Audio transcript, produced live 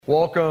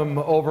Welcome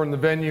over in the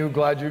venue.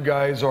 Glad you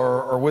guys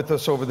are with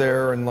us over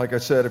there. And like I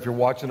said, if you're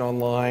watching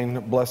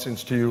online,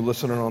 blessings to you,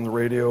 listening on the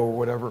radio or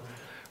whatever.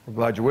 We're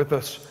glad you're with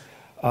us.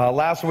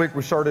 Last week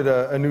we started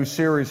a new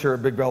series here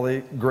at Big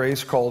Valley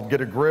Grace called Get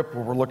a Grip,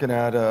 where we're looking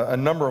at a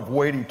number of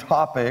weighty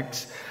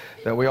topics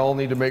that we all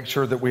need to make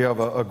sure that we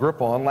have a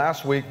grip on.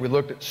 Last week we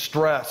looked at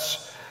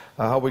stress,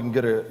 how we can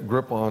get a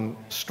grip on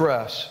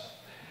stress.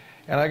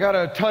 And I got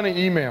a ton of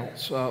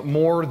emails,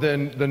 more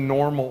than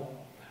normal.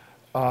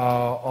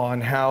 On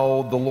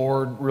how the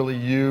Lord really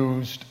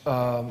used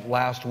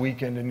last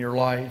weekend in your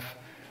life,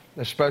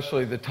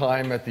 especially the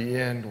time at the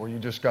end where you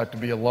just got to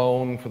be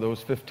alone for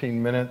those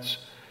 15 minutes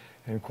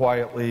and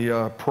quietly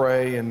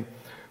pray. And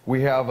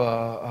we have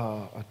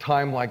a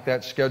time like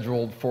that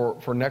scheduled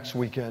for next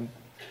weekend.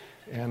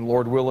 And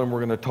Lord willing, we're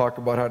going to talk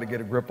about how to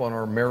get a grip on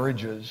our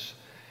marriages.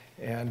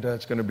 And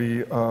it's going to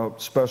be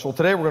special.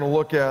 Today we're going to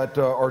look at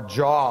our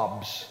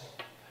jobs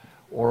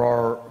or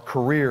our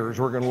careers.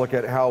 We're going to look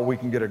at how we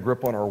can get a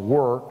grip on our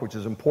work, which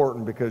is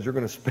important because you're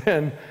going to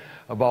spend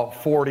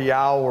about 40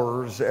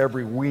 hours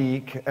every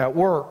week at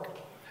work.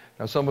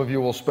 Now, some of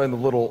you will spend a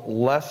little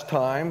less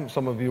time.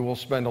 Some of you will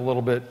spend a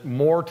little bit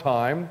more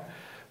time.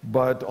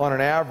 But on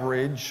an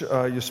average,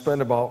 you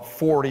spend about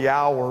 40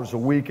 hours a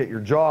week at your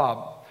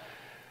job.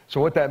 So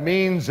what that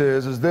means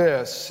is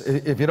this: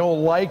 if you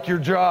don't like your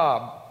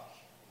job,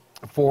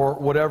 for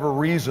whatever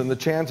reason, the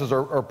chances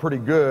are pretty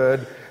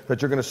good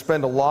that you're going to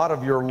spend a lot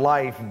of your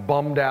life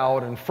bummed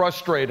out and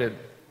frustrated,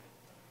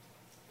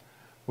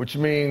 which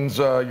means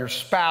your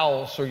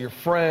spouse or your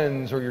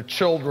friends or your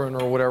children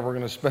or whatever are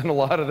going to spend a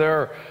lot of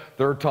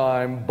their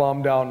time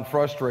bummed out and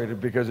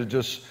frustrated because it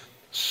just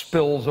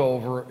spills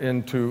over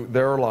into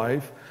their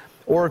life.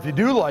 Or if you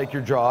do like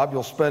your job,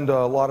 you'll spend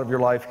a lot of your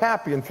life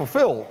happy and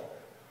fulfilled.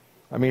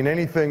 I mean,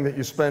 anything that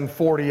you spend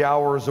 40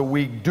 hours a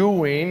week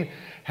doing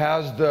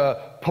has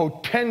the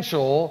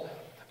potential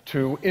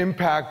to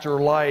impact your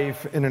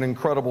life in an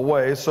incredible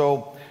way.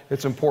 So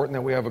it's important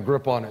that we have a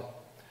grip on it,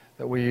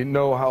 that we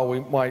know how we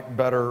might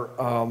better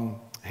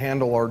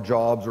handle our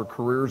jobs or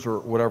careers or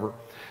whatever.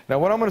 Now,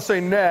 what I'm going to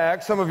say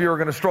next, some of you are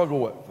going to struggle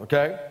with,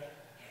 okay?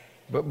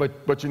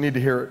 But you need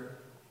to hear it.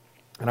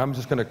 And I'm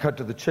just going to cut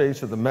to the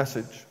chase of the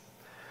message.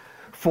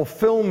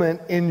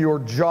 Fulfillment in your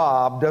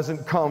job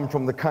doesn't come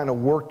from the kind of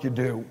work you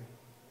do.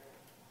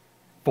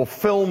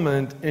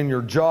 Fulfillment in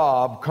your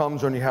job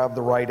comes when you have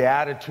the right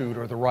attitude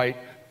or the right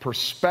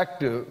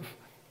perspective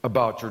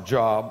about your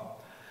job.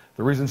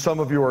 The reason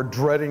some of you are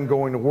dreading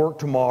going to work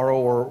tomorrow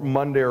or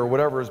Monday or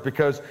whatever is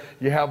because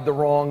you have the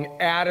wrong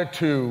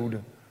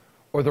attitude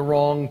or the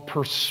wrong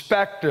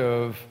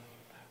perspective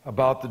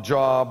about the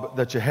job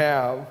that you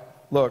have.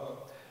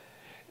 Look,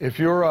 if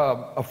you're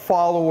a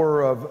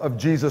follower of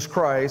Jesus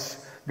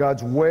Christ,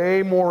 God's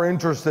way more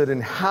interested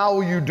in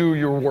how you do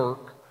your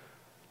work.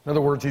 In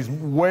other words, He's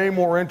way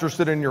more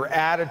interested in your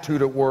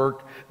attitude at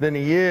work than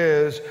He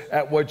is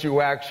at what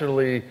you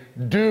actually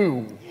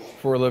do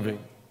for a living.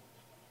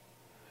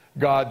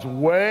 God's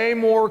way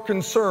more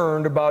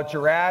concerned about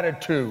your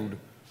attitude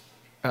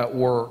at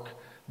work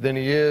than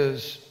He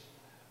is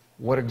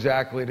what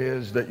exactly it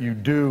is that you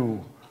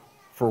do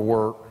for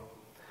work.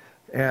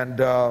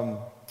 And I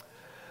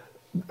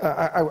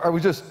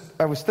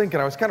was thinking,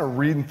 I was kind of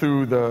reading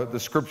through the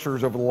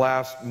scriptures over the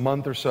last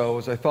month or so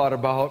as I thought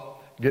about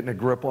getting a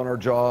grip on our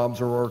jobs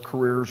or our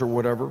careers or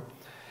whatever.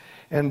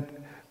 And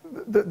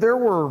there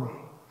were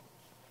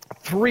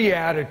three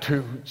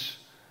attitudes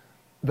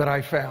that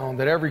I found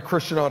that every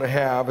Christian ought to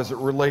have as it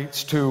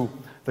relates to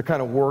the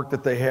kind of work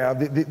that they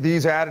have.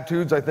 These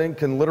attitudes, I think,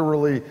 can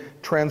literally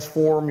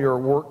transform your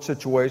work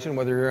situation,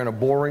 whether you're in a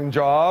boring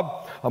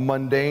job, a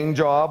mundane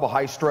job, a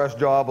high-stress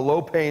job, a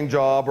low-paying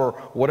job, or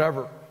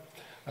whatever.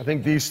 I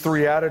think these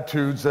three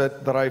attitudes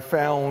that I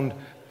found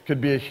could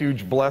be a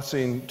huge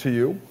blessing to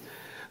you.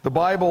 The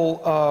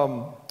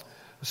Bible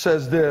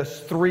says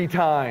this 3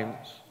 times.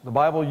 The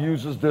Bible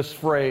uses this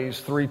phrase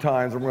 3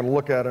 times. I'm going to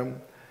look at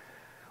them.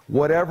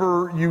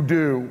 Whatever you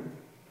do,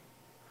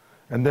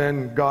 and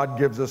then God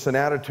gives us an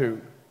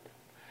attitude.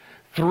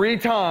 3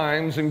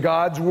 times in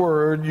God's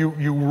Word,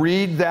 you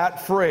read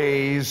that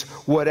phrase,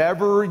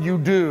 whatever you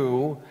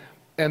do,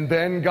 and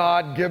then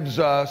God gives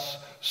us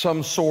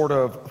some sort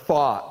of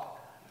thought,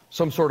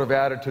 some sort of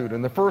attitude.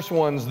 And the first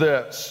one's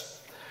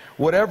this: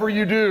 whatever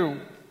you do,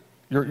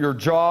 your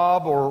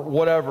job or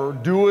whatever,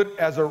 do it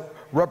as a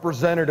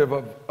representative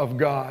of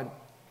God.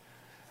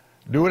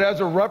 Do it as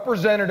a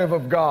representative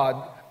of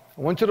God.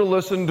 I want you to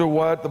listen to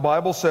what the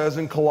Bible says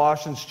in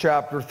Colossians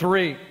chapter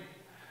 3.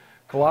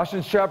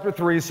 Colossians chapter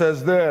 3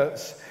 says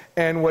this: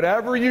 and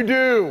whatever you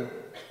do,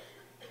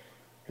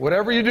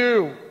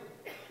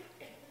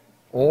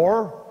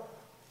 or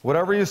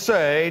whatever you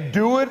say,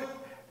 do it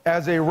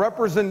as a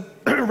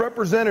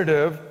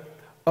representative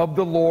of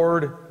the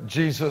Lord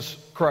Jesus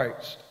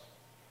Christ.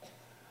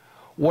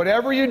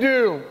 Whatever you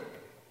do,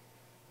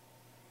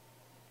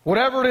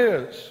 whatever it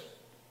is,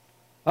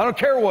 I don't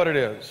care what it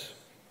is,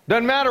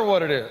 doesn't matter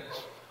what it is,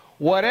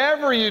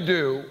 whatever you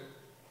do,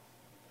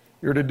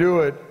 you're to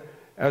do it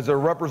as a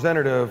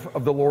representative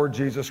of the Lord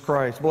Jesus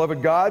Christ.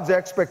 Beloved, God's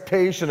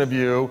expectation of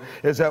you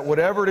is that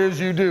whatever it is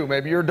you do,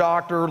 maybe you're a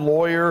doctor,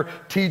 lawyer,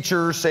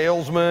 teacher,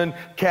 salesman,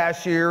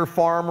 cashier,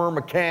 farmer,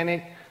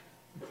 mechanic,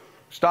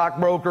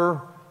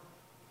 stockbroker,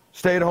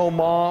 stay-at-home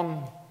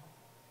mom,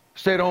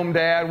 stay-at-home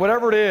dad,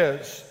 whatever it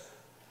is,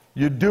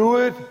 you do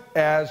it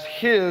as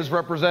His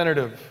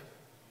representative.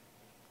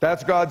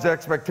 That's God's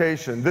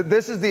expectation.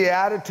 This is the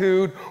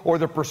attitude or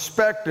the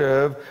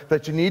perspective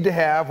that you need to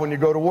have when you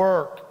go to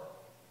work.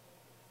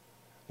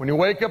 When you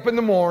wake up in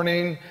the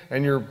morning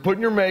and you're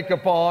putting your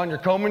makeup on, you're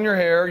combing your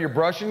hair, you're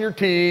brushing your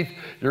teeth,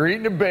 you're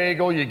eating a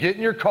bagel, you get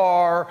in your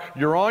car,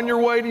 you're on your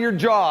way to your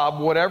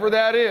job, whatever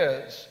that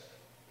is,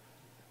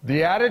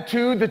 the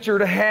attitude that you're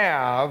to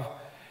have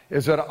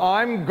is that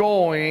I'm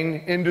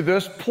going into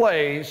this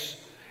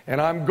place and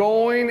I'm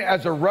going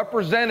as a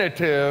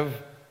representative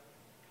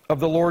of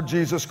the Lord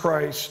Jesus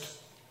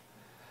Christ.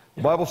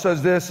 The Bible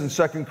says this in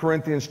 2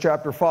 Corinthians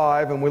chapter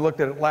 5, and we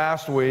looked at it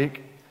last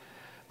week.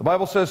 The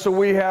Bible says, so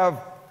we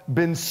have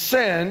been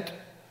sent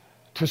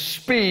to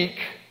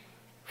speak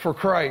for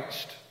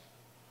Christ.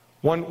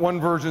 One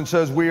version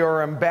says we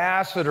are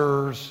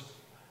ambassadors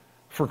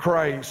for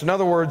Christ. In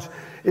other words,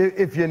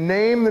 if you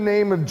name the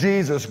name of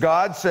Jesus,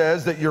 God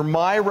says that you're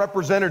my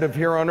representative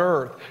here on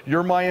earth.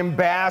 You're my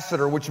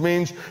ambassador, which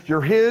means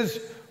you're His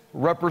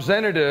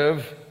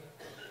representative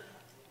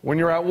when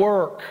you're at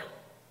work,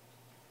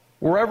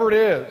 wherever it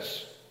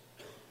is.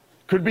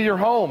 Could be your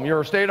home.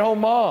 You're a stay-at-home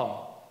mom,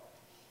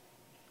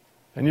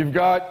 and you've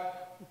got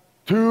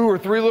 2 or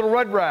 3 little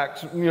red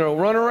racks,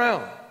 run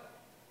around.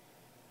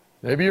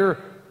 Maybe you're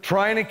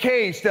trying a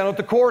case down at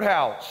the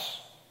courthouse.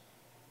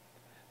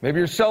 Maybe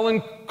you're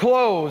selling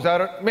clothes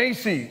out at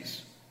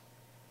Macy's.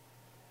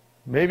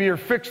 Maybe you're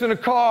fixing a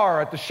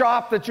car at the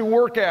shop that you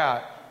work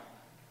at.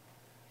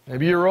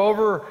 Maybe you're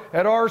over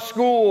at our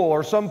school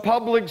or some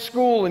public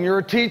school and you're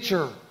a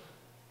teacher.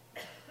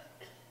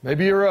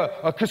 Maybe you're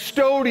a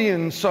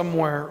custodian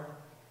somewhere.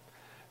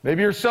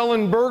 Maybe you're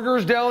selling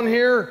burgers down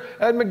here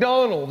at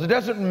McDonald's. It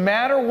doesn't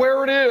matter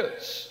where it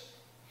is.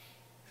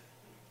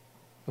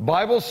 The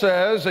Bible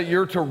says that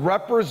you're to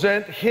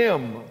represent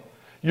Him.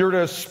 You're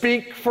to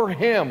speak for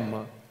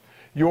Him.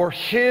 You're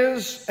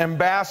His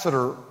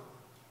ambassador.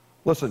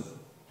 Listen,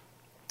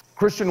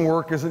 Christian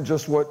work isn't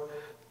just what,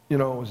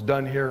 is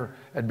done here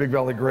at Big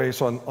Valley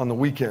Grace on the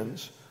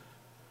weekends.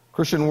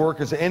 Christian work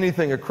is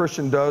anything a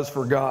Christian does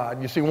for God.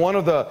 You see, one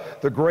of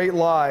the great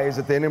lies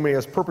that the enemy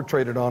has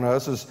perpetrated on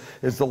us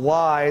is the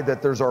lie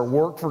that there's our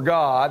work for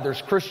God,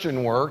 there's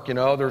Christian work,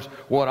 there's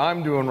what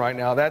I'm doing right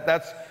now.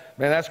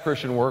 That's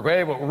Christian work.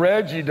 Hey, what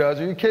Reggie does,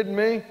 are you kidding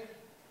me?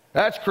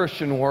 That's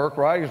Christian work,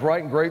 right? He's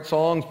writing great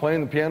songs,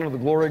 playing the piano to the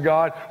glory of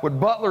God. What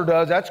Butler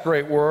does, that's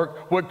great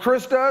work. What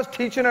Chris does,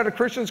 teaching at a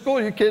Christian school,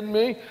 are you kidding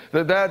me?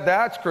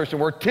 That's Christian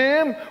work.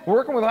 Tim,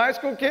 working with high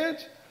school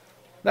kids,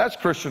 that's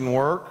Christian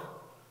work.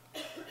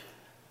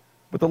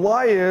 But the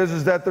lie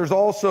is that there's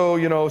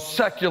also,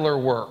 secular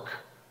work.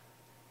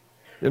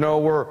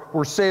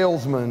 We're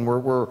salesmen,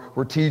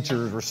 we're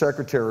teachers, we're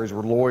secretaries,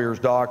 we're lawyers,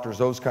 doctors,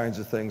 those kinds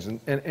of things.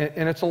 And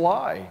it's a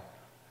lie.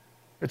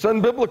 It's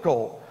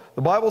unbiblical.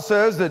 The Bible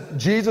says that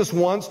Jesus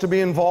wants to be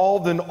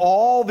involved in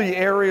all the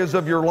areas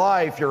of your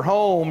life, your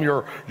home,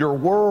 your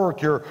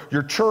work,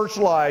 your church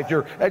life,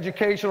 your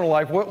educational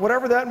life,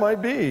 whatever that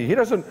might be. He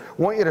doesn't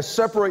want you to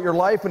separate your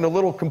life into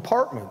little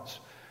compartments.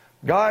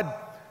 God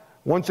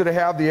wants you to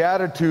have the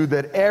attitude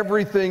that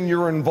everything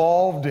you're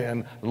involved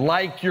in,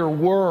 like your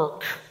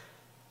work,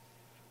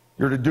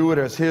 you're to do it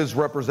as His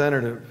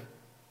representative.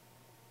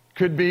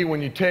 Could be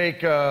when you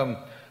take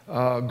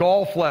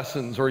golf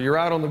lessons, or you're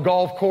out on the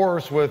golf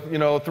course with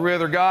 3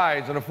 other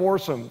guys in a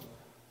foursome.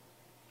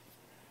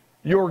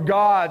 You're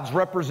God's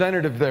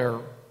representative there.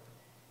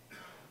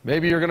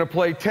 Maybe you're going to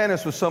play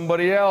tennis with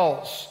somebody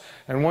else.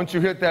 And once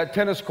you hit that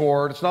tennis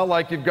court, it's not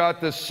like you've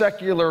got this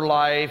secular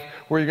life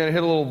where you're going to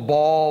hit a little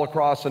ball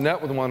across the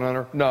net with one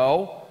another.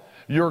 No,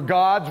 you're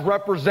God's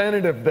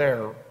representative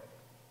there.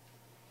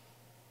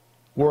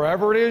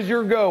 Wherever it is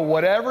you go,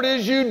 whatever it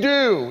is you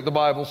do, the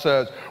Bible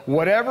says,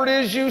 whatever it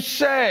is you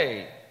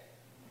say,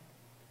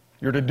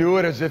 you're to do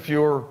it as if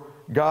you're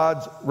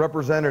God's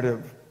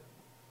representative.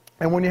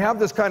 And when you have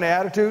this kind of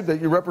attitude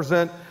that you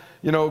represent,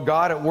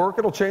 God at work,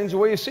 it'll change the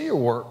way you see your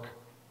work.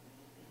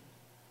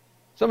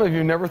 Some of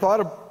you never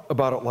thought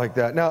about it like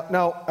that.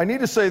 Now, I need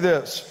to say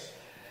this.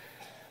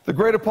 The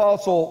great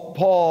apostle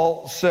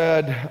Paul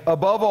said,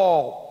 above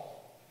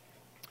all,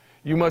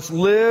 you must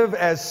live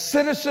as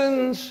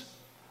citizens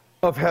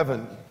of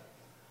heaven,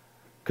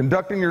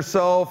 conducting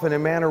yourself in a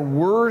manner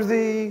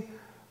worthy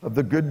of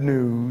the good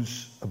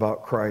news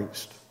about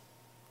Christ.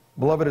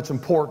 Beloved, it's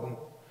important.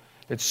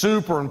 It's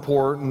super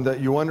important that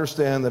you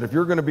understand that if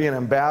you're going to be an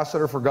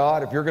ambassador for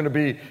God, if you're going to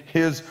be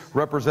His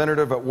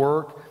representative at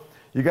work,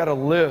 you got to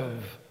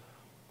live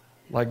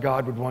like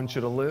God would want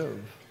you to live.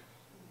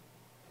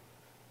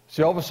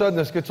 See, all of a sudden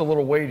this gets a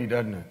little weighty,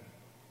 doesn't it?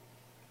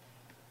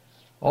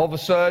 All of a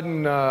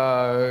sudden,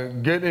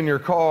 getting in your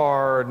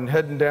car and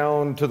heading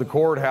down to the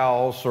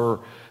courthouse or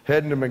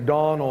heading to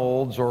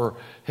McDonald's or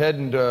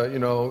heading to,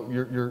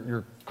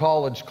 your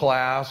college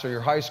class or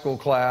your high school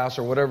class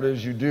or whatever it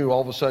is you do,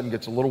 all of a sudden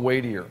gets a little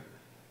weightier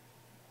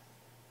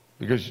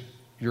because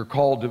you're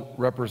called to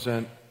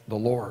represent the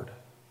Lord.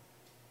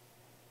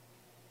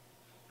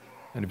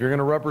 And if you're going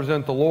to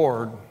represent the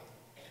Lord,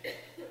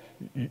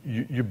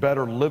 you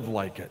better live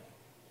like it.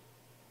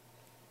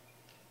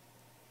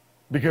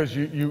 Because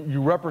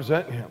you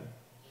represent Him.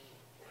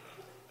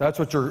 That's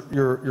what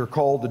you're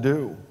called to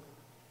do.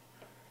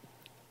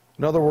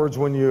 In other words,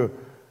 when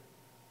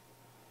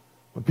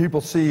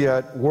people see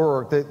at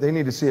work, they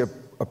need to see a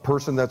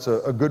person that's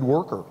a good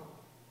worker.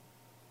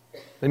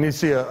 They need to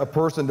see a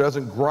person that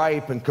doesn't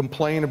gripe and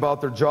complain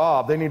about their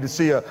job. They need to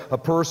see a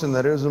person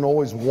that isn't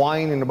always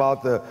whining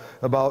about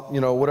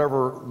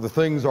whatever the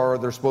things are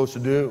they're supposed to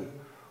do.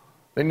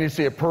 They need to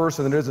see a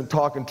person that isn't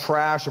talking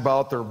trash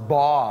about their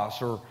boss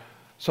or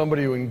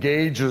somebody who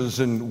engages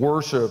in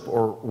worship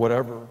or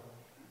whatever.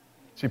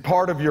 See,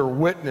 part of your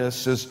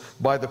witness is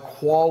by the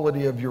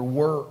quality of your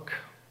work.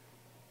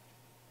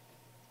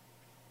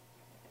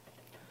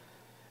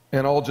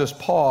 And I'll just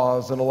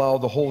pause and allow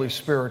the Holy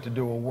Spirit to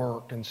do a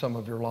work in some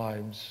of your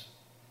lives.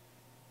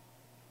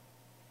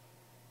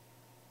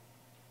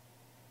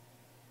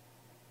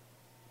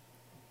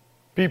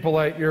 People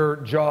at your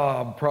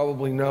job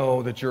probably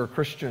know that you're a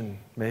Christian,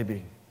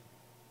 maybe.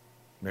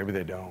 Maybe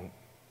they don't.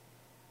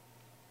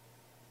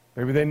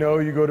 Maybe they know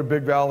you go to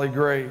Big Valley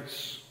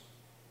Grace.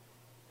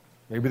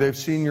 Maybe they've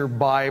seen your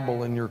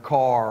Bible in your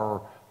car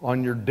or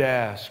on your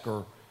desk,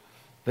 or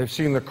they've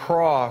seen the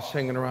cross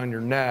hanging around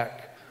your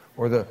neck,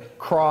 or the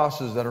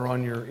crosses that are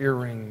on your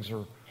earrings,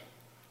 or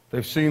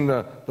they've seen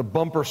the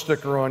bumper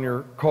sticker on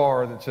your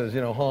car that says,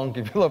 honk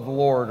if you love the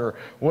Lord, or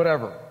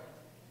whatever.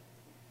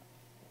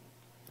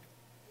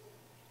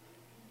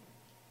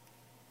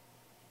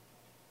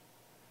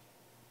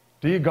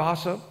 Do you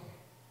gossip?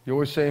 You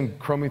always saying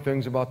crummy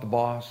things about the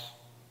boss?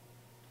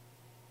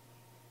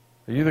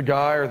 Are you the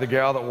guy or the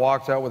gal that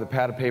walks out with a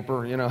pad of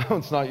paper,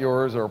 it's not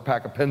yours, or a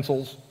pack of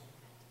pencils?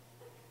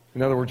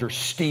 In other words, you're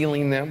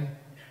stealing them.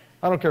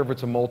 I don't care if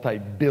it's a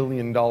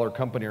multi-billion-dollar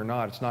company or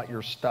not. It's not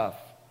your stuff.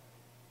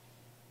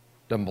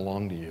 It doesn't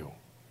belong to you.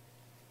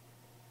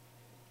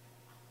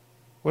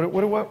 What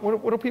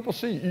do people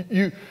see?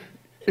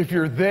 If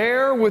you're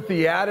there with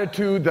the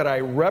attitude that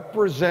I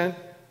represent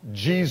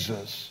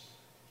Jesus,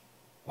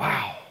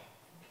 wow.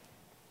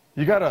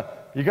 You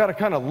gotta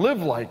kind of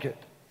live like it.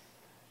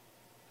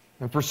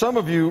 And for some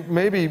of you,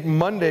 maybe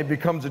Monday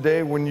becomes a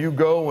day when you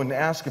go and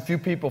ask a few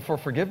people for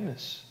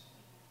forgiveness.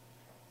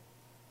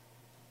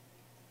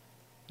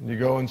 And you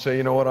go and say,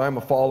 you know what, I'm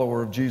a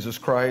follower of Jesus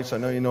Christ. I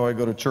know I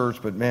go to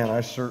church, but man, I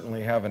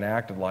certainly haven't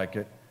acted like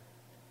it.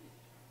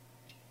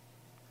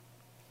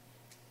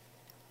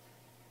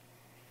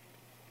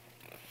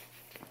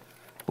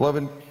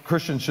 Beloved,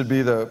 Christians should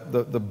be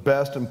the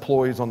best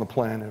employees on the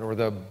planet, or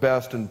the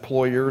best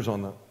employers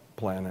on the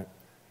planet.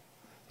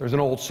 There's an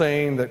old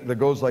saying that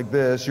goes like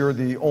this: you're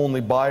the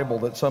only Bible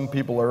that some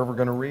people are ever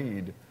going to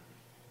read.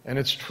 And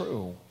it's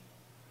true.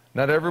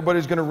 Not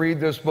everybody's going to read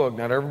this book.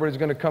 Not everybody's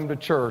going to come to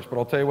church. But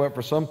I'll tell you what,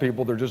 for some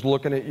people, they're just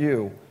looking at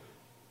you.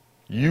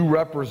 You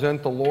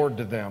represent the Lord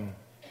to them.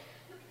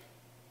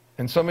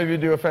 And some of you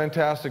do a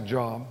fantastic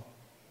job.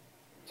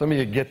 Some of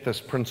you get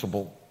this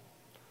principle.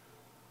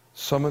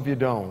 Some of you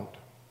don't.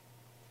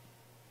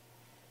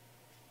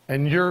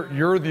 And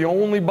you're the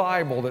only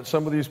Bible that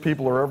some of these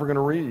people are ever going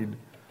to read.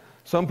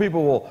 Some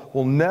people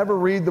will never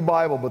read the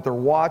Bible, but they're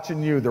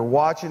watching you. They're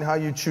watching how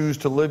you choose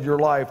to live your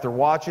life. They're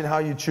watching how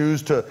you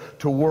choose to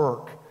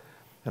work.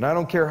 And I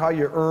don't care how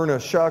you earn a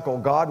shekel.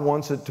 God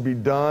wants it to be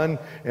done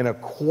in a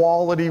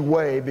quality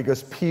way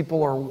because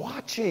people are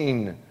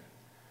watching.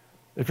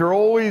 If you're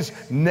always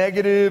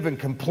negative and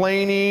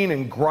complaining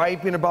and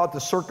griping about the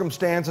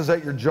circumstances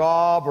at your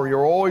job, or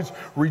you're always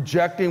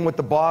rejecting what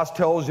the boss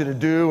tells you to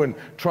do and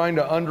trying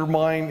to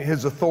undermine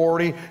his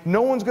authority,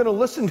 no one's going to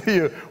listen to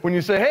you when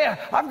you say, hey,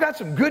 I've got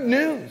some good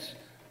news.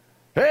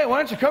 Hey, why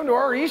don't you come to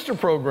our Easter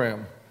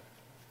program?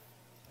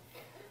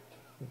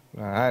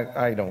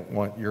 I don't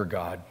want your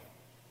God.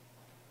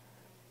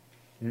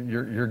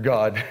 Your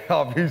God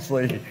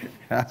obviously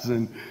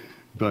hasn't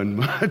done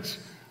much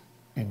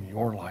in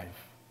your life.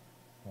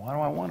 Why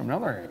do I want them? Now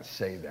they're not going to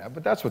say that,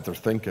 but that's what they're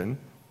thinking.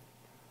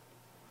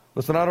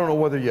 Listen, I don't know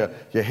whether you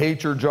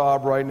hate your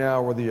job right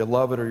now, whether you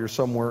love it, or you're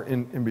somewhere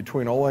in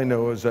between. All I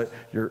know is that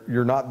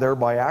you're not there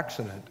by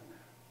accident.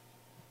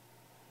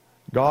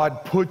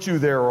 God put you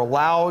there, or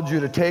allowed you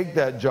to take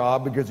that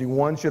job because He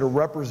wants you to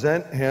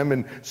represent Him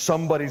in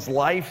somebody's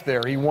life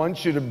there. He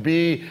wants you to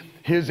be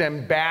His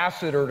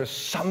ambassador to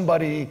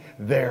somebody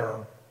there.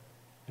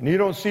 And you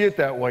don't see it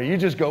that way. You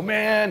just go,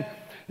 man,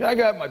 I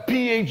got my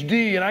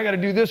PhD and I got to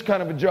do this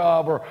kind of a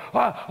job, or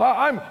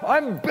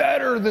I'm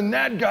better than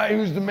that guy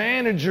who's the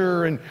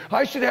manager and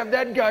I should have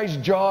that guy's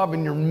job.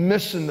 And you're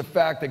missing the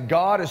fact that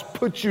God has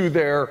put you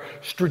there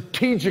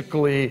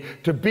strategically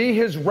to be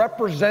His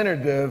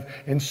representative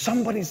in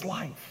somebody's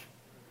life,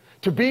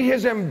 to be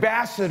His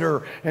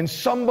ambassador in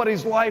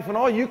somebody's life, and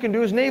all you can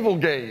do is navel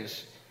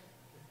gaze.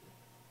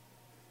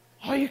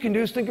 all you can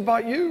do is think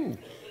about you.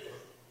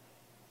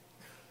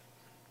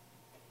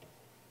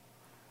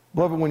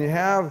 Beloved, when you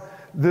have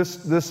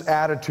this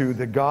attitude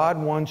that God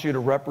wants you to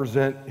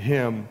represent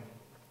Him,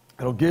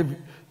 it'll give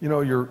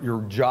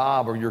your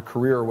job or your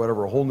career or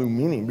whatever a whole new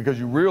meaning, because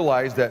you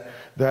realize that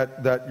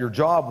your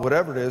job,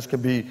 whatever it is,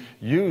 can be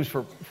used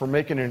for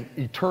making an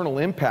eternal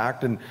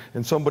impact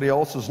in somebody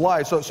else's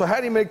life. So how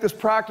do you make this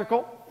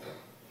practical?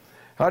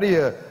 How do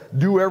you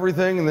do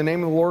everything in the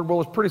name of the Lord? Well,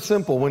 it's pretty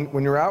simple.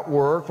 When you're at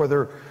work,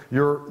 whether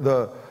you're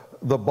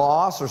the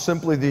boss or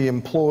simply the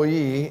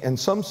employee, and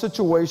some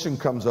situation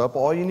comes up,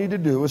 all you need to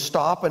do is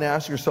stop and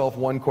ask yourself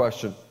one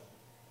question.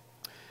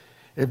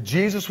 If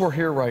Jesus were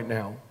here right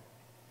now,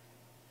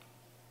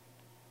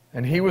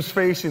 and He was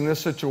facing this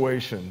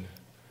situation,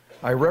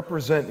 I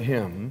represent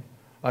Him,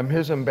 I'm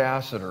His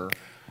ambassador,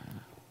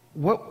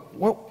 what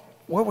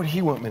would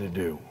He want me to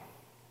do?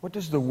 What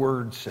does the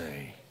Word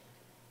say?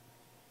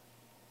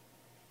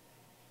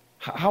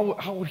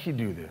 How would He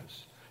do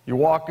this? You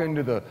walk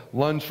into the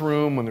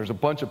lunchroom when there's a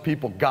bunch of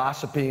people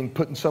gossiping,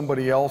 putting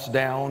somebody else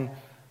down.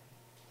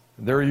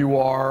 There you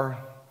are.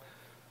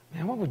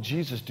 Man, what would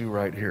Jesus do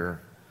right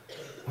here?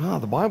 Well,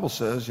 the Bible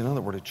says, that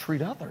we're to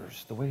treat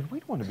others the way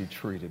we'd want to be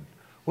treated.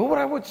 What would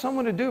I want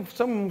someone to do if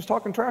someone was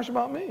talking trash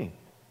about me?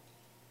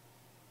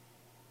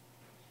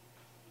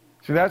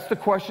 See, that's the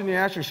question you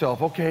ask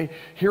yourself. Okay,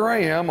 here I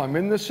am. I'm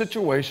in this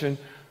situation.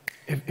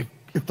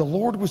 If the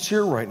Lord was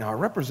here right now, I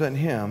represent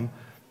Him.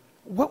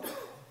 What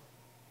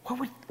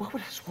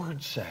would His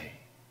Word say?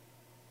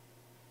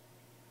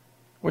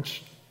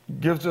 Which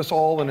gives us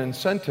all an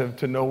incentive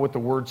to know what the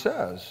Word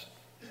says,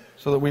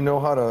 so that we know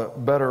how to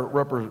better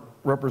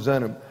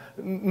represent Him.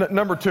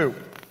 Number two,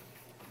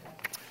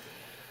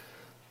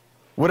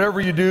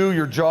 whatever you do,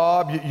 your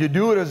job, you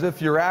do it as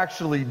if you're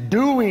actually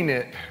doing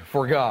it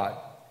for God.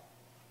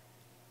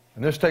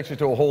 And this takes you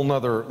to a whole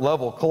nother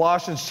level.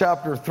 Colossians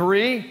chapter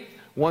 3,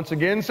 once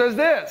again, says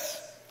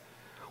this: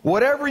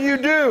 whatever you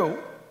do,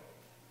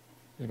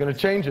 He's going to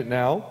change it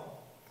now,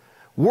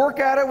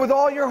 work at it with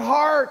all your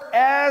heart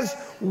as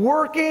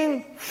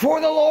working for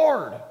the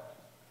Lord,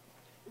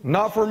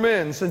 not for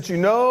men, since you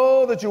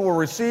know that you will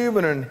receive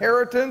an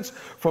inheritance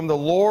from the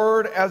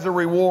Lord as a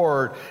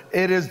reward.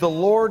 It is the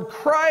Lord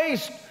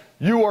Christ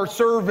you are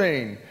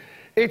serving.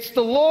 It's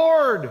the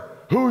Lord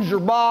who's your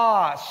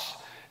boss.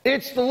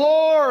 It's the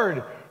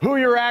Lord who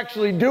you're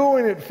actually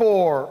doing it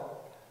for.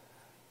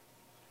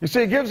 You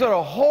see, it gives it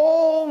a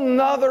whole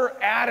nother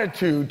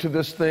attitude to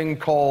this thing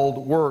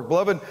called work.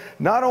 Beloved,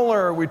 not only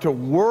are we to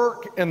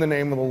work in the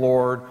name of the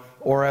Lord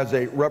or as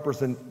a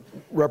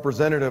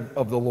representative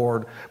of the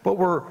Lord, but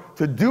we're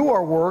to do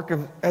our work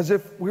as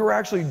if we were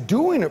actually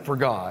doing it for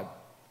God.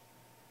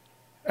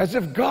 As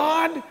if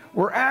God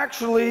were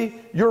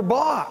actually your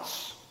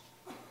boss.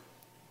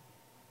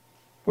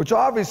 Which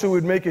obviously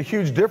would make a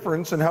huge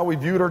difference in how we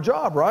viewed our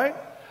job, right?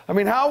 I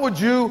mean, how would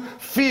you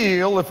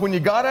feel if when you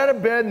got out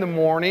of bed in the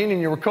morning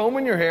and you were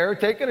combing your hair,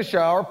 taking a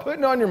shower,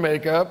 putting on your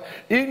makeup,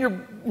 eating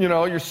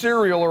your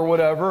cereal or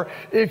whatever,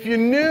 if you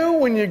knew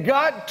when you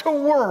got to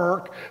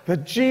work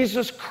that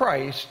Jesus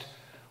Christ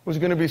was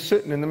going to be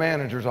sitting in the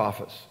manager's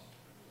office?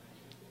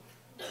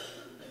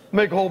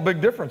 Make a whole big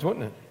difference,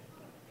 wouldn't it?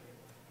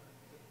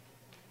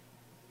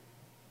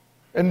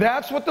 And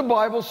that's what the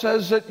Bible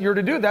says that you're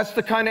to do. That's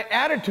the kind of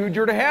attitude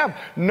you're to have.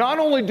 Not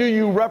only do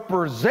you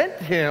represent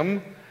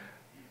Him,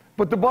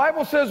 but the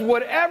Bible says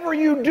whatever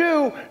you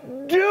do,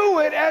 do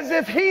it as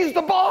if He's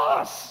the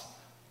boss.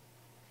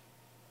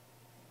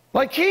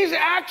 Like He's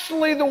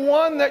actually the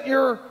one that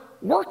you're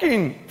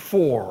working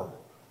for.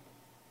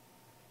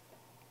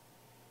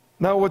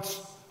 Now,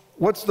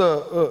 what's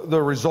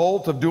the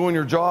result of doing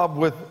your job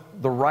with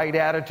the right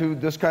attitude,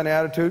 this kind of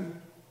attitude?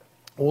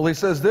 Well, he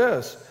says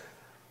this: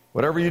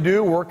 whatever you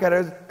do, work at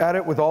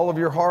it with all of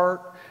your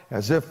heart,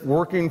 as if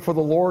working for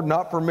the Lord,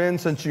 not for men,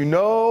 since you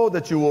know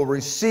that you will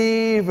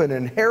receive an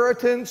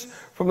inheritance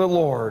from the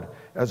Lord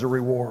as a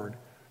reward.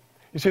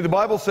 You see, the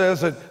Bible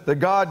says that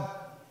God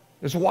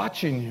is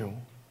watching you.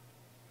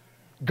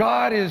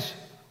 God is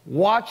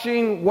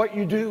watching what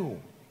you do.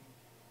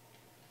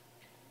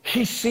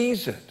 He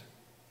sees it.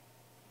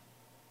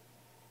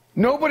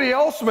 Nobody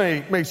else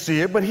may see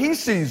it, but He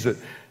sees it.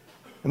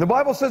 And the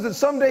Bible says that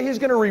someday He's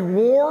going to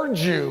reward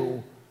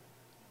you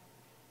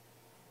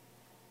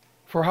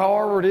for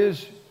however it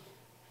is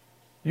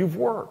you've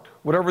worked,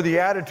 whatever the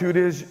attitude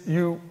is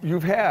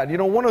you've had. You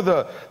know, one of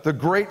the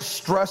great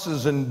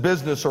stresses in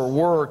business or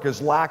work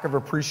is lack of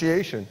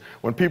appreciation.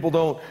 When people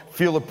don't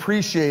feel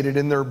appreciated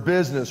in their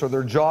business or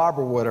their job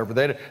or whatever,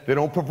 they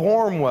don't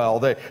perform well,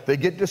 they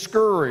get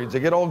discouraged, they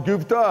get all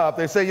goofed up,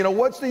 they say,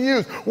 what's the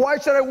use? Why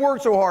should I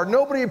work so hard?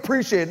 Nobody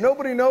appreciates it,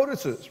 nobody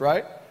notices,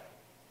 right?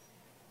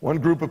 One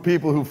group of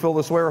people who feel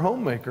this way are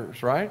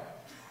homemakers, right?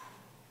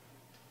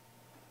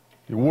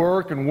 You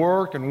work and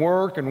work and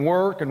work and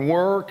work and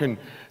work, and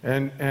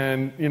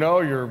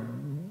your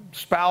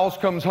spouse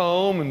comes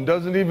home and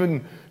doesn't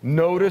even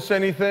notice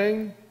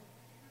anything.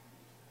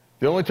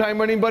 The only time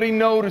anybody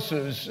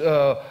notices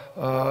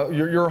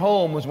your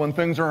home is when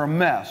things are a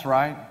mess,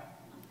 right?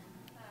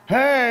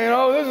 Hey,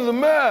 this is a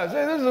mess.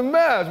 Hey, this is a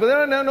mess. But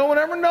then no one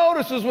ever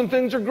notices when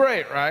things are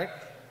great, right?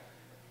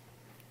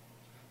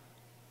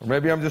 Or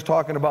maybe I'm just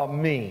talking about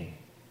me,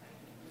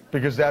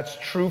 because that's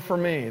true for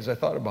me as I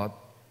thought about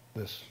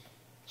this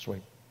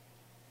week.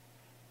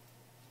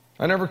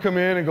 I never come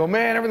in and go,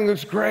 man, everything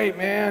looks great,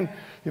 man.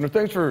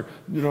 Thanks for,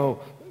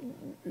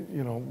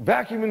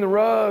 vacuuming the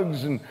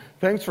rugs, and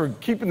thanks for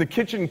keeping the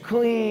kitchen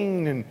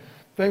clean, and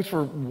thanks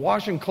for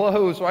washing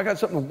clothes so I got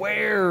something to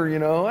wear,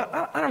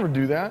 I never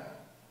do that.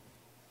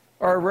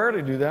 Or I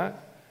rarely do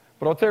that.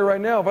 But I'll tell you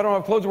right now, if I don't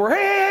have clothes to wear,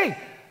 hey,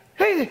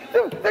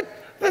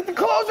 the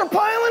clothes are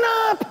piling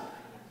up.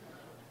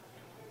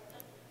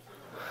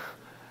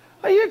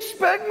 You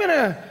expect me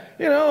to,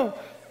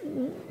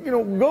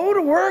 go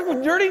to work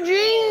with dirty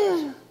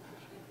jeans?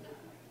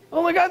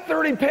 Only got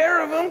 30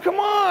 pair of them. Come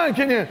on,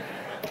 can you?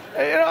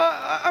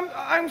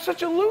 I'm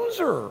such a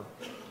loser.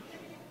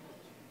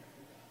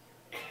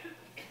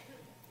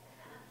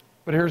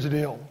 But here's the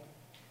deal.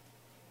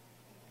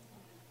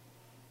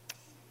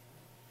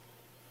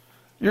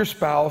 Your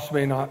spouse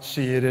may not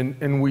see it,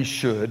 and we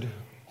should.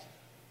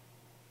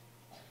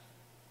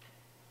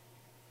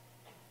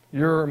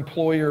 Your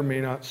employer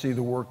may not see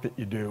the work that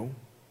you do,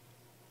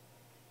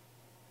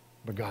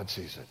 but God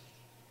sees it.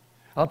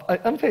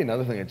 I'm tell you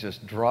another thing that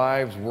just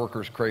drives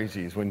workers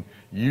crazy is when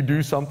you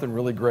do something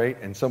really great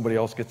and somebody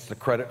else gets the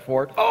credit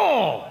for it.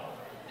 Oh!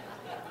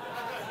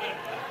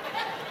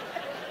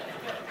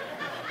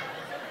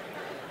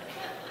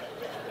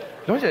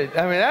 Don't you?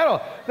 I mean,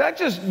 that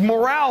just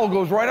morale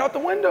goes right out the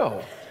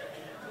window.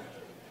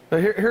 Now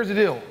here's the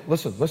deal.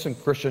 Listen,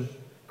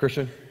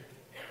 Christian.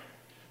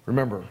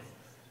 Remember,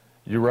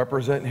 you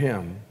represent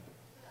him.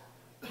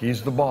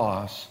 He's the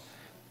boss.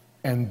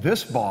 And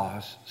this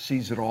boss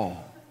sees it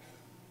all.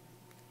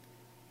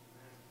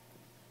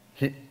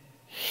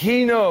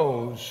 He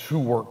knows who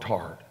worked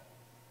hard.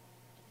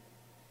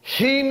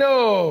 He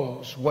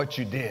knows what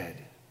you did.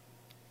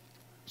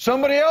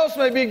 Somebody else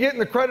may be getting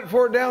the credit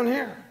for it down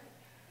here.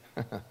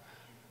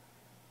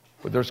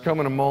 But there's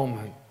coming a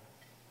moment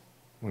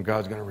when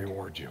God's going to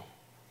reward you.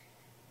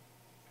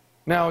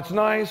 Now, it's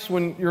nice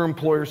when your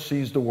employer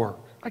sees the work.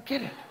 I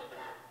get it.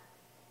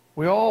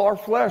 We all, our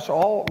flesh,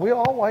 we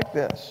all like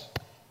this.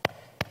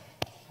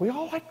 We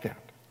all like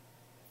that.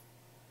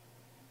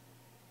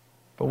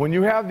 But when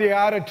you have the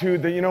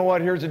attitude that, you know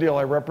what, here's the deal,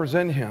 I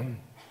represent him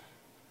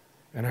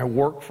and I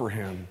work for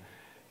him,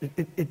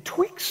 it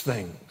tweaks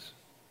things.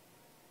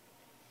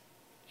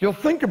 You'll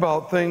think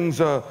about things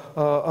a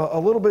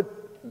little bit,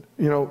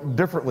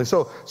 differently.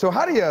 So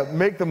how do you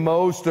make the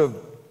most of,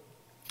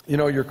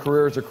 your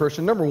career as a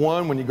Christian? Number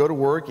one, when you go to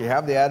work, you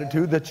have the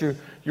attitude that you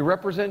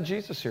represent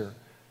Jesus here.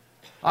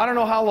 I don't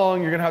know how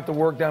long you're going to have to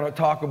work down at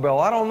Taco Bell.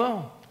 I don't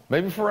know.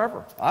 Maybe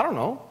forever. I don't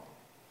know.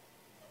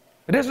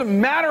 It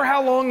doesn't matter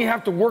how long you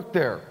have to work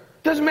there.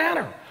 It doesn't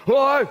matter.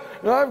 Well,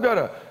 I've got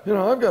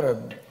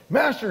a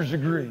master's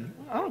degree.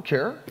 I don't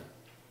care.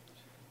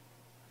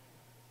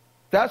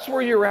 That's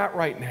where you're at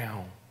right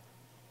now.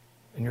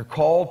 And you're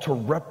called to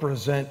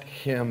represent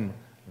him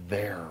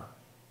there.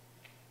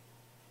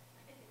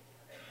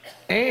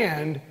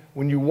 And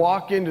when you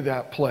walk into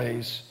that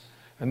place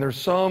and there's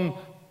some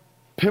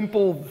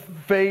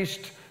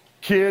pimple-faced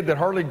kid that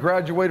hardly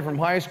graduated from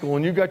high school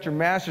and you got your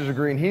master's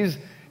degree and he's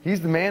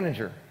the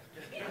manager.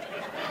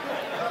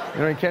 He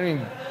can't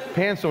even,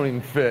 pants don't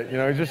even fit.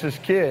 He's just this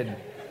kid.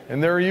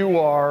 And there you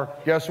are.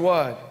 Guess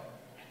what?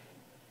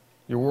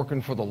 You're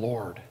working for the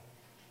Lord.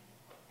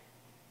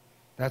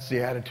 That's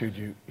the attitude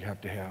you have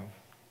to have.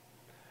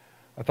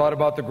 I thought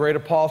about the great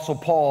Apostle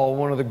Paul,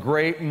 one of the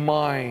great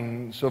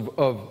minds of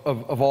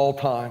all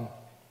time,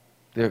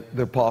 the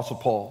Apostle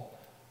Paul.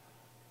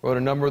 Wrote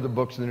a number of the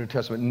books in the New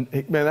Testament.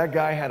 Man, that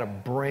guy had a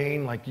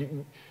brain like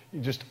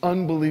just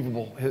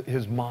unbelievable,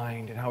 his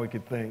mind and how he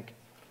could think.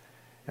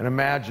 And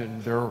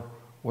imagine there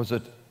was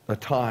a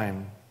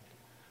time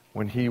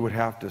when he would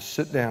have to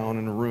sit down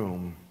in a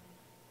room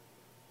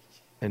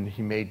and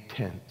he made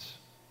tents.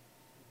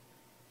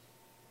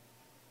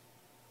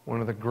 One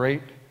of the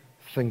great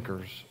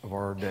thinkers of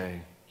our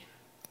day.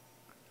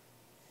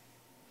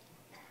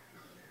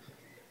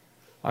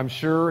 I'm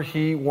sure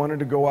he wanted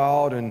to go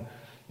out and,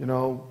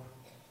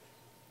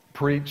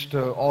 preach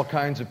to all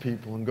kinds of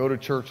people and go to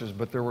churches,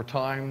 but there were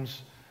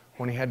times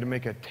when he had to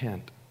make a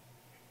tent.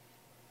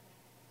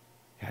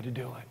 He had to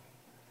do it.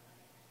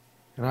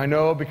 And I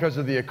know because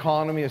of the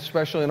economy,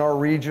 especially in our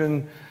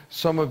region,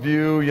 some of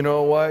you,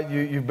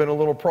 you've been a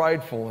little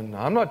prideful, and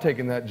I'm not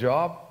taking that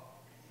job.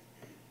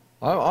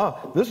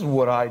 This is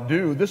what I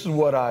do, this is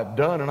what I've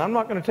done, and I'm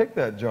not going to take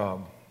that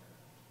job.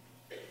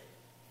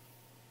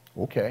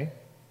 Okay.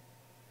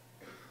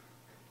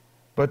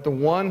 But the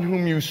one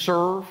whom you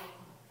serve,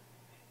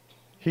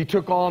 he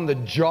took on the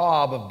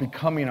job of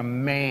becoming a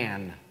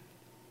man.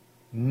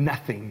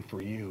 Nothing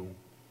for you.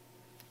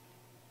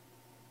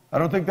 I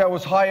don't think that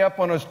was high up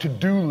on his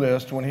to-do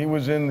list when he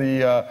was in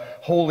the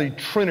Holy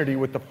Trinity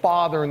with the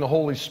Father and the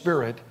Holy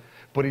Spirit,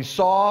 but he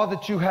saw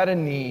that you had a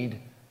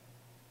need.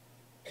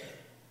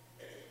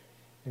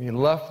 And he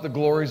left the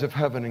glories of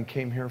heaven and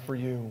came here for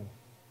you.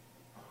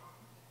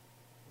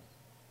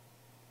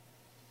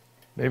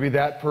 Maybe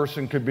that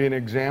person could be an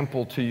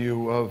example to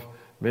you of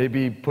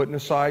maybe putting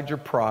aside your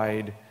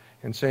pride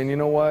and saying, you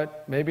know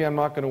what, maybe I'm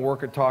not going to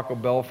work at Taco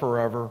Bell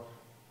forever,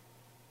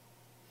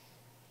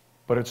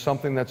 but it's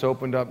something that's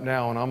opened up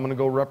now, and I'm going to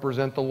go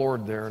represent the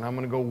Lord there, and I'm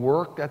going to go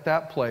work at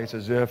that place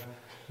as if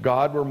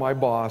God were my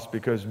boss,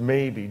 because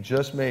maybe,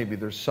 just maybe,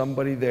 there's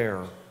somebody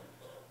there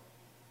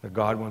that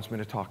God wants me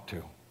to talk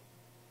to.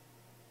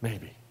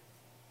 Maybe.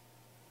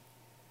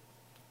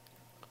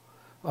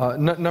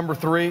 Number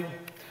 3,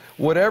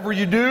 whatever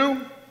you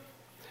do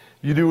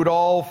it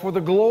all for the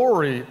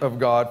glory of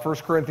God. 1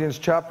 Corinthians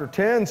chapter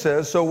 10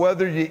 says, so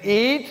whether you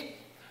eat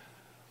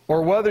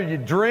or whether you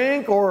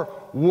drink or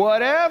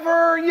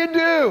whatever you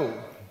do.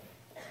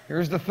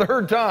 Here's the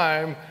third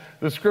time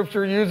the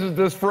scripture uses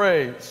this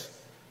phrase.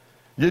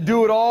 You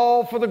do it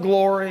all for the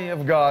glory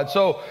of God.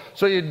 So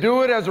you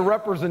do it as a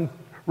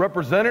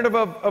representative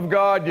of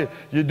God.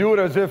 You do it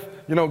as if,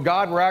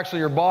 God were actually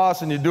your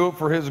boss, and you do it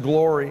for His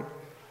glory.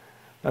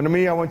 And to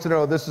me, I want you to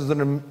know this is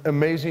an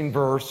amazing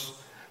verse.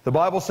 The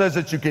Bible says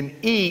that you can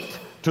eat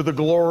to the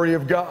glory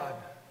of God.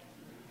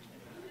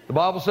 The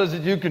Bible says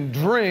that you can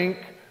drink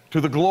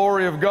to the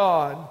glory of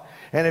God.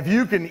 And if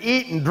you can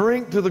eat and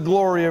drink to the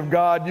glory of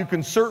God, you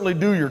can certainly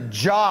do your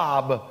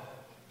job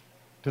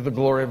to the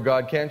glory of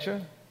God, can't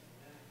you?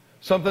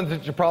 Something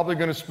that you're probably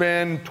going to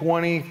spend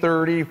 20,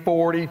 30,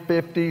 40,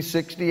 50,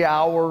 60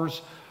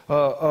 hours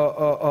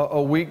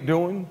a week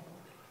doing.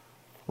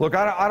 Look,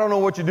 I don't know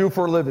what you do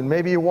for a living.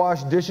 Maybe you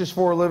wash dishes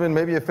for a living.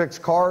 Maybe you fix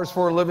cars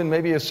for a living.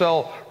 Maybe you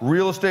sell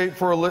real estate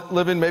for a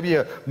living. Maybe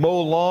you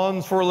mow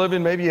lawns for a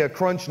living. Maybe you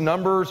crunch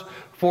numbers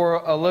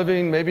for a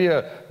living. Maybe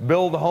you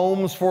build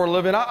homes for a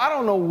living. I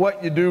don't know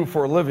what you do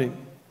for a living.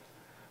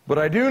 But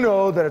I do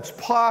know that it's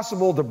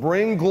possible to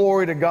bring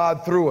glory to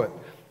God through it.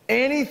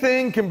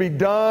 Anything can be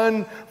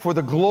done for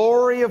the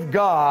glory of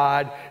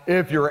God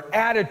if your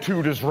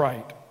attitude is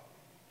right.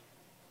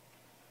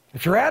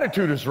 If your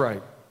attitude is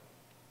right.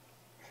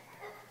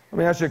 Let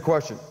me ask you a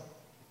question.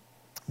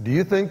 Do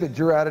you think that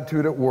your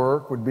attitude at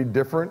work would be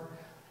different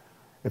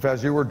if,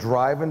 as you were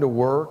driving to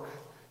work,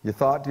 you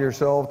thought to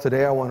yourself,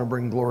 today I want to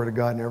bring glory to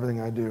God in everything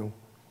I do.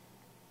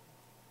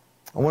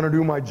 I want to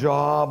do my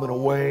job in a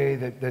way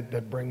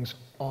that brings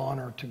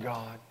honor to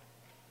God.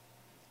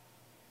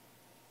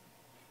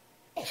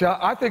 See,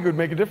 I think it would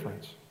make a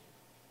difference.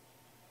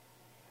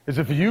 Is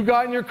if you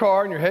got in your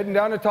car and you're heading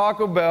down to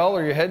Taco Bell,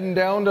 or you're heading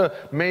down to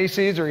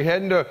Macy's, or you're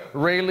heading to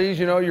Rayleigh's,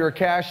 you're a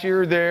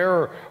cashier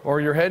there, or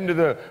you're heading to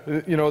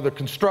the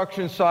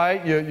construction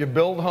site, you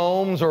build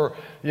homes, or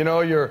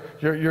you're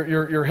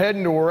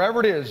heading to wherever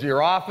it is,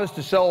 your office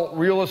to sell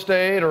real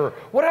estate or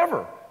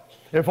whatever.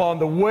 If on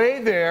the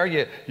way there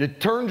you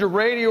turned your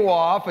radio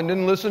off and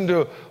didn't listen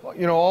to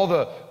all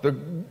the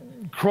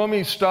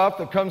crummy stuff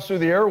that comes through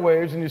the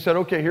airwaves, and you said,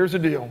 okay, here's the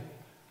deal.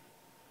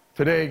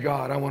 Today,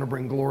 God, I want to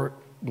bring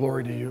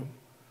glory to you.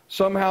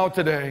 Somehow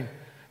today,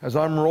 as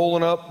I'm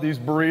rolling up these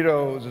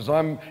burritos, as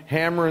I'm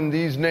hammering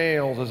these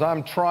nails, as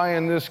I'm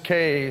trying this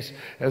case,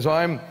 as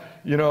I'm,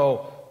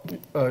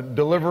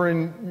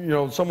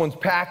 delivering, someone's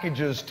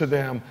packages to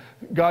them,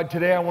 God,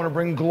 today I want to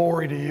bring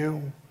glory to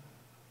you.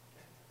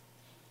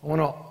 I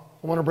want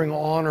to bring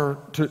honor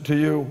to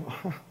you.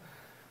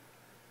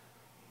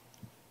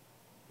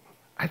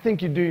 I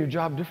think you'd do your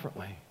job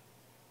differently.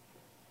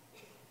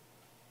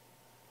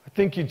 I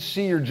think you'd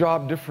see your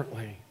job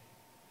differently.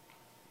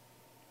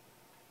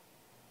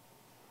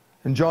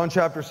 In John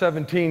chapter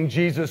 17,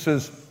 Jesus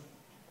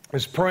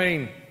is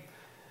praying.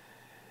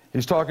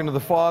 He's talking to the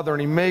Father, and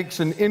he makes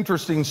an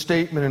interesting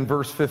statement in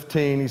verse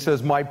 15. He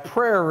says, my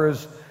prayer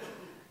is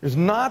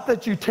not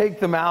that you take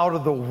them out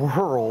of the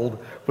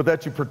world, but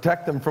that you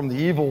protect them from the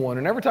evil one.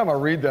 And every time I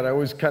read that, I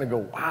always kind of go,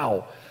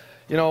 wow.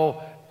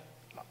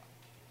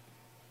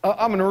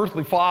 I'm an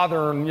earthly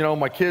father, and,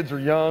 my kids are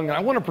young, and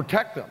I want to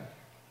protect them.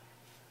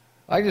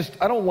 I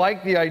don't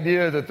like the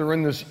idea that they're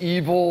in this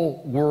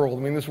evil world.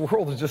 I mean, this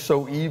world is just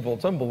so evil.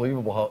 It's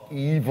unbelievable how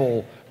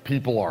evil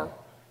people are.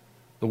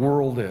 The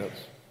world is.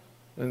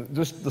 And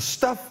just the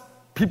stuff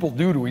people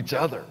do to each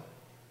other.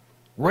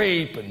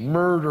 Rape and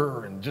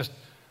murder and just...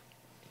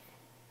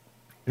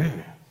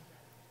 And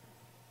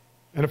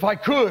if I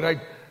could,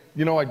 I'd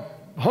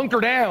hunker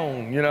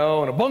down, in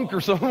a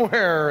bunker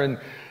somewhere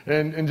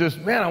and just,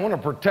 man, I want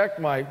to protect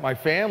my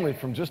family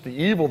from just the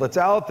evil that's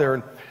out there.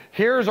 And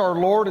here's our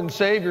Lord and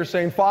Savior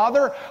saying,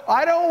 Father,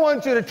 I don't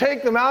want you to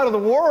take them out of the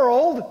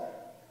world.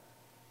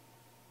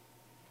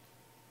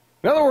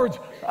 In other words,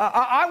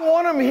 I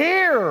want them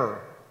here.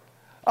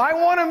 I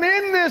want them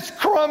in this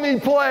crummy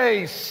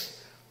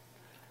place.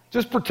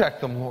 Just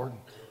protect them, Lord.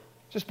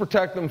 Just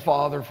protect them,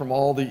 Father, from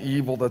all the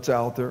evil that's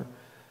out there.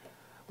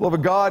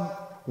 Beloved, God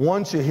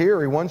wants you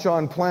here. He wants you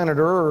on planet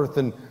Earth,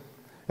 and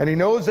He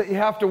knows that you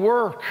have to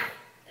work.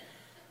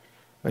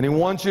 And He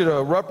wants you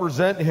to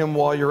represent Him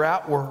while you're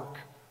at work.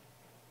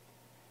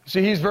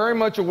 See, He's very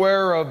much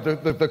aware of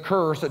the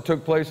curse that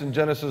took place in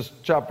Genesis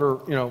chapter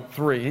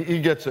 3.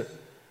 He gets it.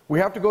 We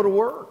have to go to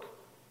work.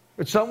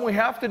 It's something we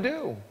have to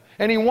do.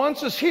 And He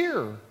wants us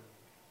here.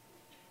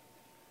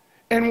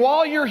 And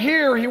while you're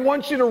here, he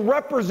wants you to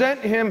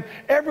represent him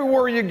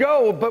everywhere you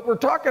go. But we're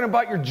talking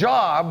about your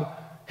job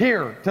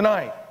here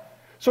tonight.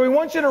 So he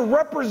wants you to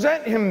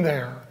represent him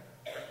there.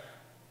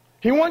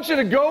 He wants you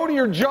to go to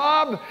your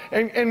job,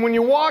 and when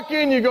you walk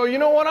in, you go, you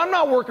know what, I'm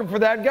not working for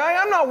that guy.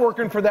 I'm not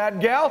working for that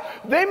gal.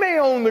 They may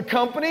own the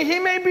company. He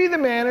may be the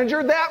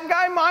manager. That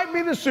guy might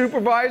be the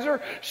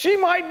supervisor. She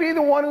might be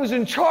the one who's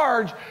in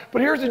charge.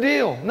 But here's the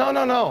deal.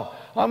 No.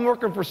 I'm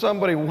working for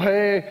somebody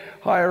way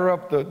higher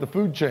up the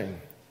food chain.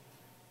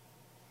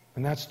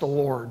 And that's the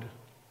Lord.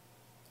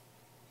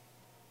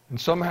 And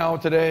somehow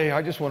today,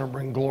 I just want to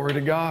bring glory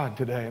to God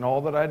today in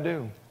all that I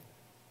do.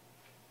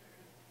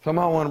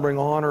 Somehow I want to bring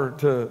honor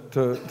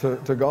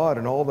to God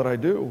in all that I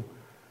do.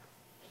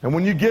 And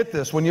when you get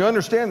this, when you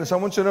understand this, I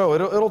want you to know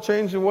it'll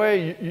change the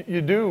way you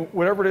do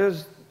whatever it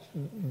is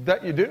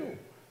that you do.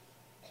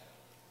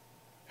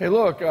 Hey,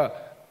 look,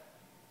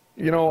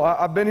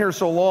 I've been here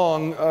so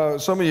long,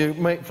 some of you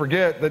may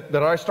forget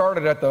that I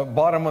started at the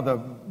bottom of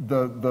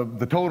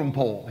the totem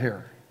pole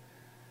here.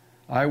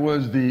 I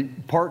was the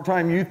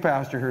part-time youth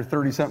pastor here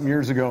 30-something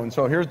years ago, and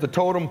so here's the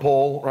totem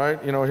pole,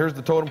 right? Here's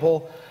the totem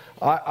pole.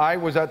 I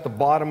was at the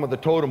bottom of the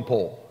totem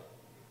pole.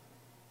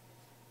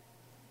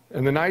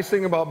 And the nice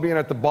thing about being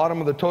at the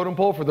bottom of the totem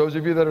pole, for those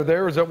of you that are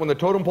there, is that when the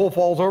totem pole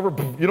falls over,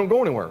 you don't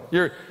go anywhere.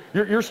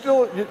 You're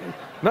still,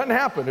 nothing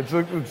happened.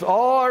 It's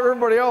all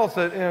everybody else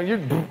that,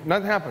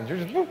 nothing happens. You're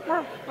just,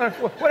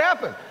 what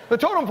happened? The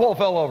totem pole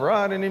fell over.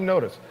 I didn't even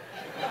notice.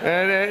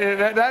 And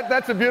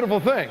that's a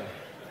beautiful thing.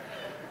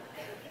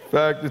 In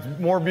fact, it's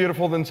more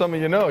beautiful than some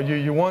of you know.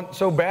 You want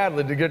so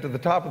badly to get to the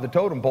top of the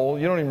totem pole,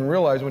 you don't even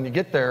realize when you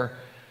get there,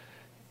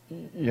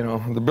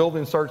 the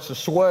building starts to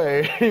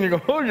sway, and you go,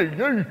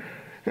 oh,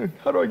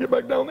 how do I get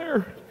back down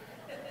there?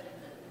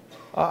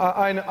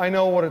 I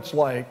know what it's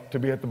like to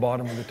be at the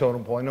bottom of the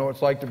totem pole. I know what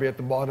it's like to be at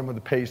the bottom of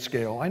the pay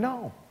scale. I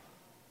know.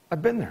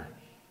 I've been there.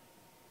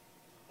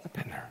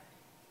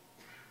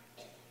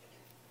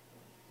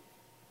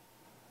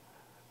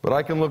 But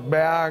I can look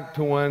back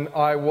to when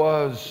I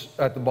was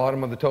at the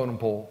bottom of the totem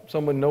pole.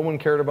 Someone no one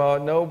cared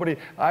about, nobody.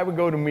 I would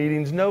go to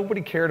meetings.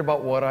 Nobody cared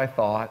about what I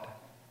thought.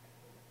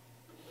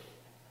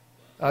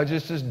 I was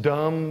just this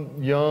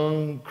dumb,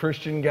 young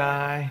Christian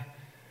guy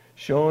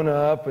showing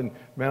up, and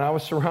man, I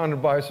was surrounded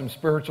by some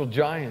spiritual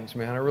giants,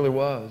 man, I really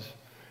was.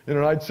 And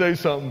I'd say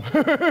something,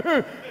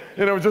 and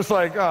it was just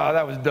like, oh,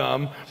 that was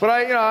dumb. But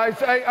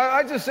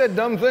I just said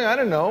dumb thing. I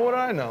didn't know. What did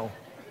I know?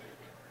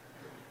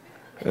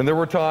 And there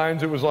were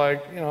times it was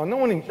like, no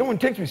one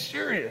takes me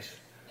serious.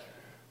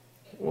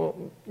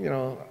 Well,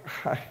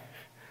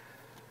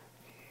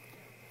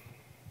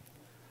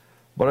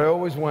 but I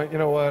always went, you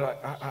know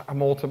what,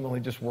 I'm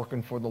ultimately just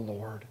working for the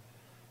Lord.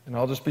 And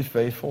I'll just be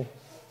faithful.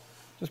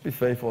 Just be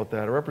faithful at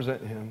that. I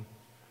represent him.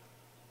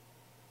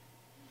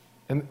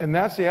 And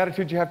that's the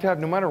attitude you have to have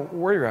no matter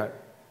where you're at.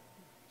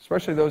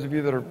 Especially those of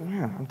you that are,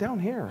 man, I'm down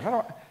here.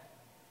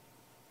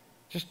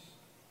 Just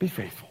be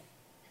faithful.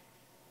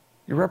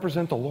 You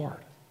represent the Lord.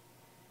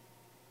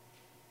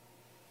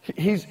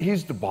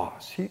 He's the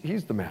boss.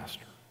 He's the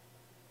master.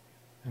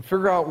 And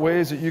figure out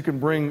ways that you can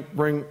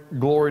bring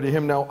glory to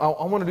him. Now,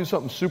 I want to do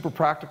something super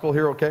practical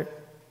here, okay?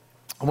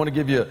 I want to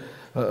give you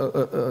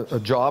a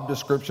job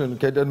description,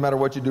 okay? It doesn't matter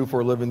what you do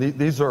for a living.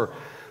 These are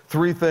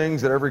 3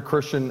 things that every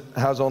Christian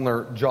has on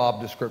their job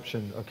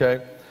description,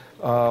 okay?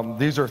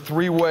 These are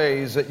 3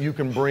 ways that you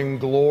can bring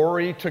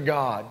glory to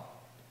God,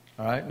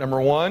 all right?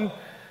 Number 1,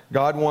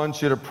 God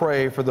wants you to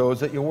pray for those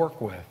that you work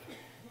with,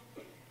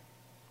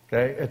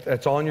 okay?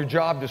 It's on your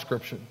job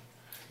description.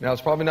 Now,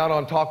 it's probably not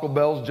on Taco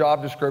Bell's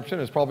job description.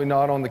 It's probably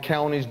not on the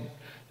county's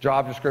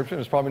job description.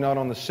 It's probably not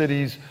on the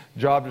city's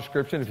job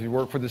description if you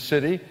work for the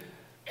city.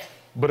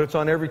 But it's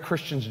on every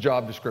Christian's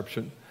job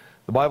description.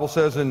 The Bible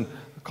says in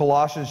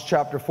Colossians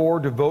chapter 4,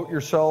 devote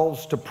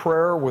yourselves to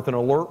prayer with an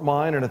alert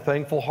mind and a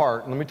thankful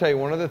heart. And let me tell you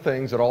one of the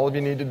things that all of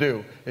you need to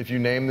do if you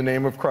name the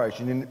name of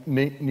Christ. You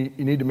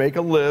need to make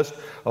a list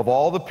of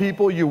all the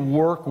people you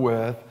work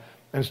with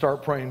and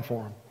start praying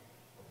for them.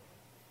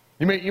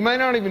 You may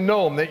not even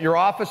know them, that your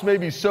office may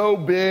be so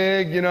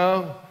big,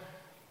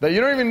 that you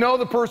don't even know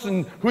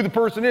who the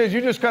person is. You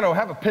just kind of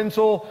have a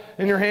pencil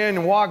in your hand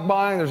and walk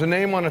by, and there's a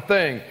name on a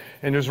thing,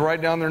 and just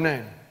write down their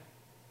name.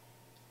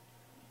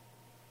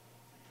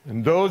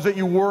 And those that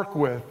you work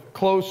with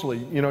closely,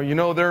 you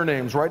know their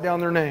names. Write down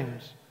their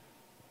names.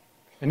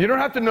 And you don't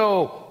have to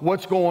know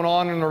what's going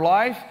on in their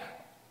life.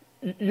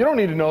 You don't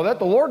need to know that.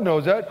 The Lord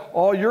knows that.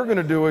 All you're going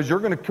to do is you're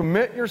going to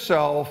commit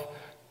yourself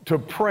to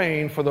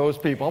praying for those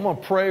people. I'm going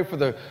to pray for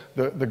the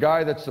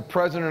guy that's the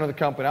president of the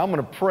company. I'm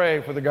going to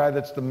pray for the guy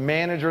that's the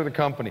manager of the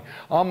company.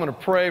 I'm going to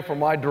pray for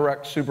my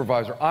direct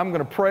supervisor. I'm going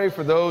to pray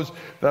for those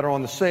that are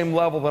on the same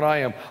level that I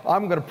am.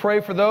 I'm going to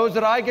pray for those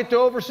that I get to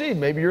oversee.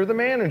 Maybe you're the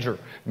manager.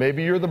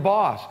 Maybe you're the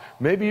boss.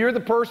 Maybe you're the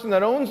person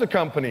that owns the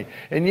company.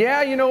 And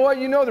yeah, you know what?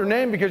 You know their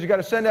name because you got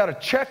to send out a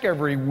check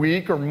every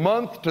week or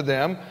month to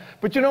them.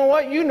 But you know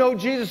what? You know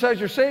Jesus as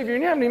your Savior,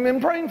 and you haven't even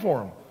been praying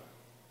for him.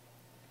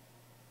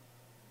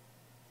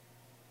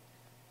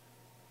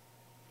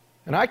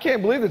 And I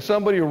can't believe that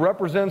somebody who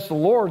represents the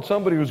Lord,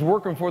 somebody who's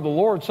working for the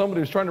Lord,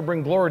 somebody who's trying to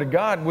bring glory to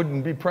God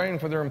wouldn't be praying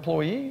for their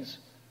employees.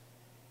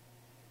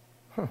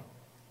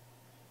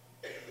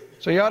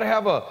 So you ought to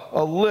have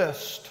a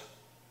list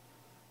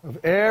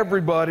of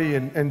everybody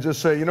and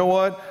just say, you know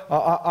what,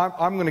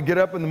 I'm going to get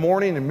up in the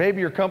morning, and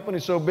maybe your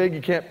company's so big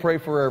you can't pray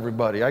for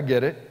everybody. I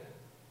get it.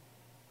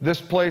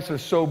 This place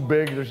is so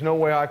big, there's no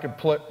way I could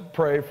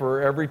pray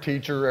for every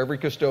teacher, every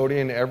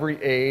custodian,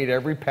 every aide,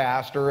 every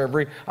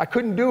pastor, I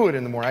couldn't do it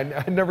in the morning.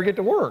 I'd never get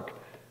to work.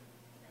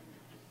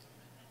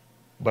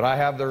 But I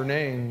have their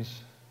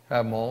names,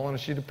 have them all on a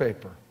sheet of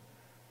paper.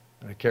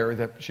 And I carry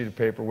that sheet of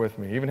paper with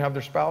me. Even have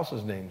their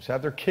spouses' names,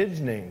 have their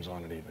kids' names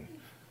on it even.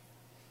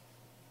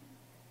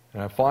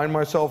 And I find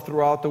myself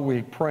throughout the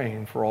week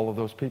praying for all of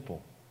those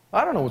people.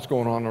 I don't know what's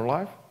going on in their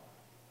life.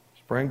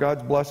 Just praying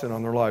God's blessing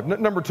on their life.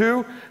 Number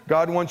two,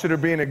 God wants you to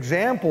be an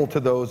example to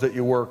those that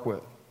you work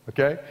with.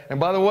 Okay? And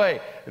by the way,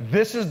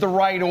 this is the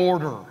right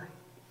order.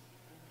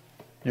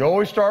 You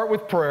always start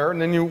with prayer,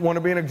 and then you want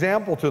to be an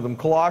example to them.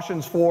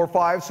 Colossians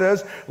 4:5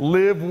 says,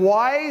 live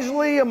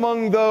wisely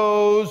among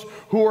those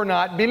who are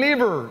not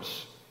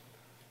believers.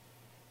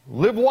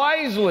 Live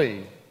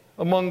wisely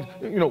among,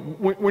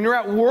 when you're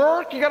at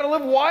work, you got to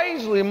live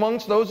wisely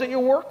amongst those that you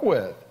work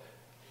with.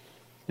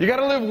 You got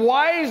to live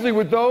wisely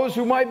with those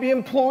who might be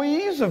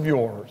employees of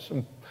yours,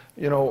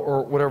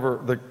 or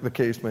whatever the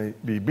case may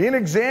be. Be an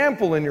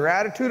example in your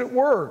attitude at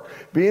work.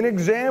 Be an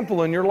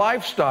example in your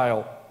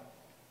lifestyle.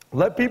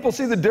 Let people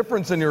see the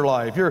difference in your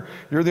life. You're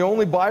the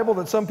only Bible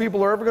that some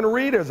people are ever going to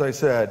read, as I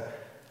said.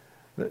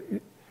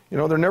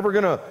 They're never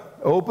going to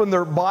open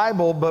their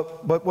Bible,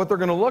 but what they're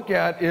going to look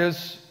at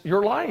is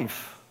your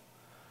life.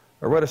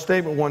 I read a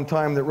statement one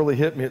time that really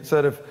hit me. It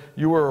said, if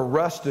you were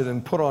arrested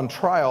and put on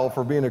trial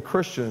for being a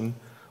Christian,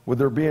 would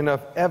there be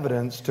enough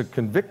evidence to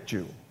convict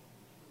you?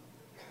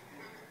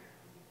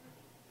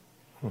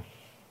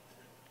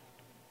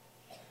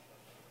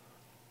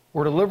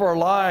 We're to live our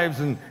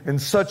lives in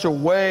such a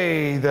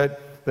way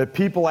that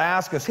people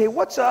ask us, hey,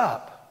 what's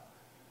up?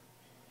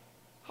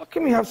 How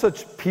come you have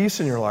such peace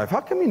in your life?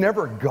 How come you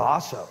never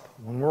gossip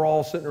when we're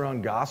all sitting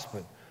around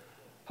gossiping?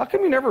 How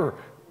come you never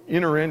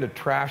enter into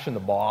trashing the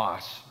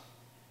boss?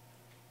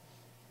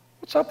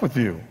 What's up with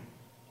you?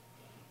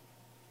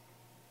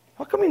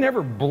 How come you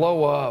never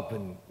blow up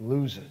and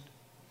lose it?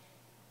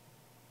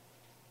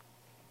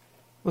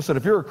 Listen,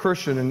 if you're a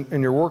Christian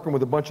and you're working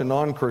with a bunch of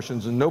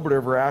non-Christians and nobody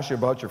ever asks you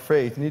about your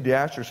faith, you need to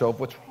ask yourself,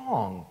 what's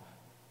wrong?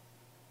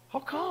 How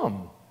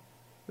come?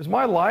 Is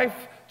my life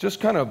just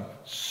kind of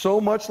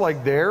so much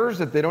like theirs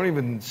that they don't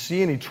even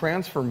see any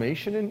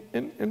transformation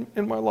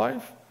in my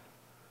life?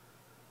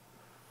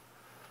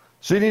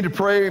 So you need to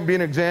pray and be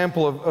an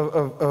example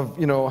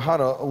of how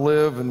to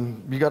live,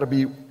 and you got to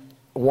be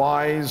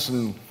wise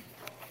and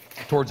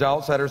towards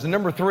outsiders. And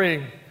number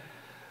three,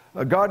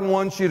 God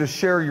wants you to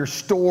share your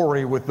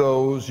story with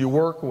those you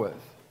work with.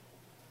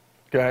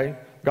 Okay?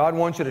 God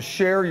wants you to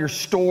share your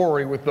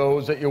story with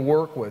those that you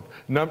work with.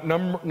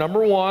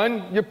 Number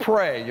one, you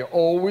pray. You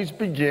always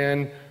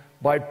begin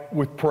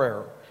with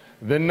prayer.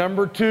 Then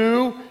number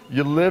two,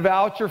 you live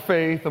out your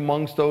faith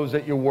amongst those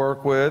that you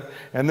work with.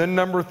 And then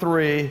number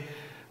three,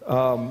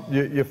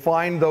 you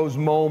find those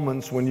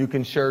moments when you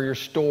can share your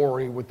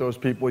story with those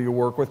people you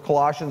work with.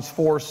 Colossians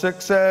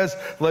 4:6 says,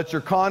 let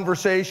your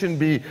conversation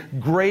be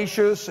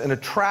gracious and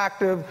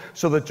attractive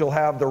so that you'll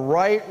have the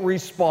right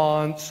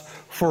response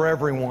for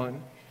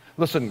everyone.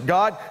 Listen,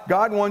 God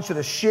wants you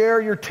to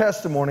share your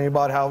testimony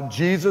about how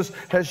Jesus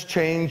has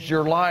changed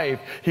your life.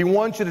 He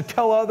wants you to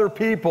tell other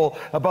people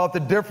about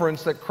the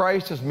difference that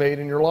Christ has made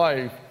in your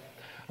life.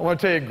 I want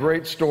to tell you a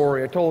great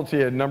story. I told it to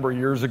you a number of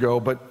years ago,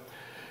 but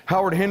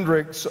Howard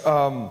Hendricks, he's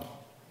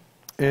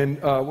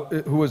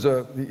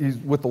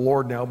with the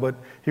Lord now, but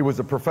he was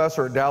a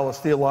professor at Dallas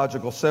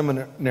Theological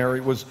Seminary,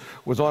 was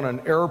on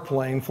an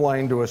airplane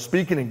flying to a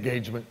speaking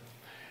engagement.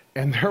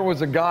 And there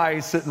was a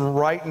guy sitting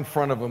right in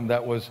front of him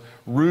that was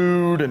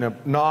rude and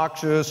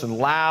obnoxious and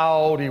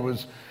loud. He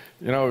was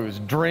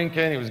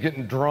drinking, he was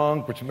getting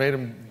drunk, which made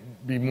him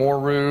be more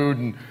rude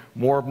and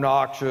more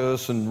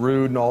obnoxious and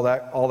rude and all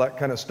that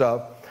kind of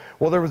stuff.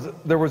 Well,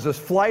 there was this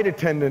flight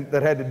attendant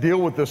that had to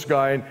deal with this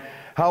guy, and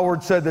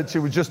Howard said that she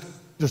was just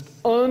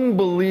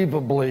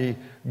unbelievably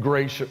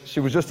gracious. She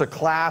was just a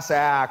class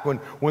act.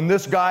 When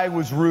this guy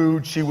was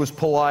rude, she was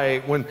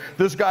polite. When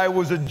this guy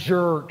was a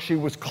jerk, she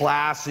was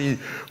classy.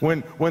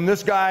 When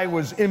this guy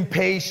was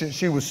impatient,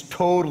 she was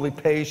totally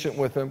patient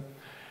with him.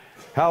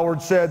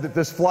 Howard said that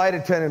this flight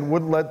attendant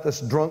wouldn't let this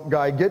drunk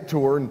guy get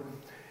to her, and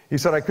he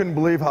said, I couldn't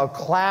believe how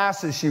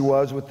classy she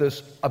was with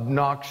this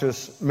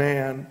obnoxious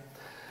man.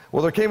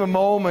 Well, there came a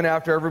moment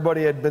after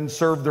everybody had been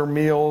served their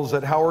meals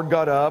that Howard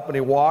got up and he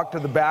walked to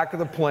the back of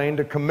the plane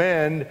to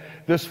commend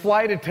this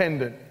flight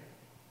attendant.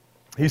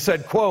 He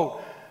said,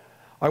 quote,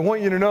 I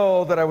want you to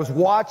know that I was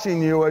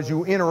watching you as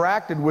you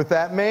interacted with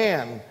that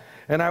man,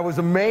 and I was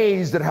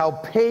amazed at how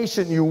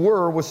patient you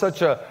were with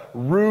such a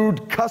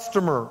rude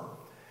customer.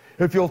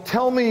 If you'll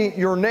tell me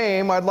your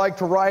name, I'd like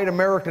to write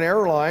American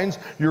Airlines,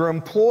 your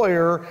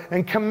employer,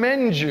 and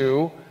commend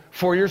you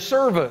for your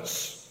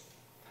service."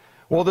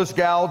 Well, this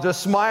gal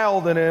just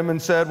smiled at him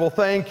and said, "Well,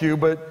 thank you,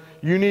 but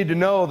you need to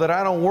know that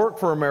I don't work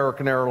for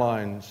American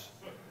Airlines.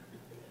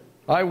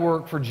 I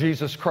work for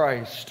Jesus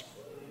Christ."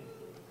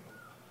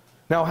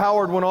 Now,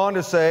 Howard went on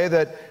to say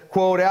that,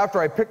 quote, "After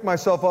I picked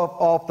myself up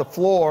off the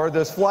floor,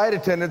 this flight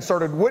attendant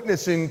started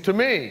witnessing to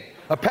me,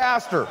 a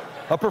pastor,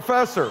 a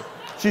professor.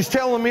 She's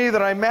telling me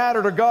that I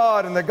matter to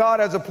God and that God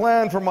has a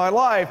plan for my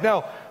life."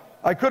 Now,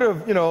 I could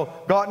have,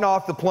 gotten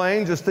off the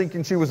plane just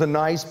thinking she was a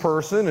nice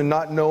person and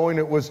not knowing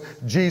it was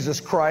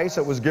Jesus Christ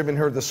that was giving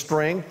her the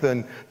strength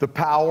and the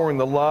power and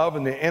the love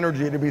and the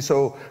energy to be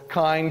so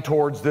kind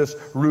towards this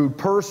rude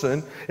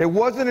person. It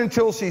wasn't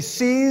until she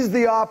seized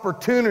the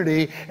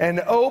opportunity and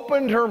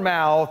opened her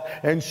mouth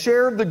and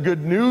shared the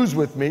good news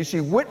with me,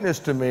 she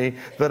witnessed to me,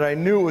 that I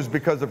knew it was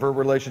because of her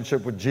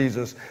relationship with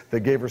Jesus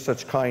that gave her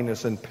such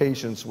kindness and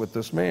patience with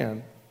this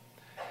man.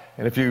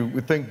 And if you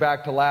would think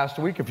back to last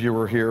week, if you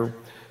were here,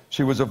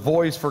 she was a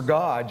voice for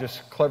God,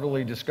 just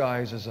cleverly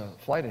disguised as a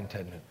flight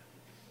attendant.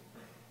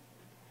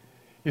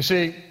 You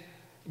see,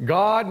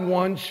 God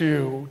wants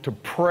you to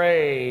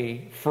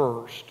pray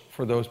first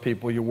for those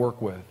people you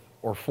work with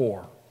or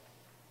for,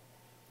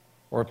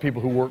 or people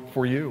who work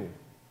for you.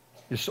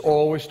 You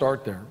always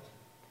start there.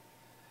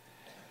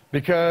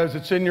 Because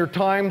it's in your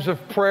times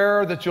of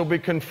prayer that you'll be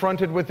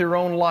confronted with your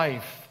own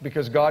life,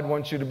 because God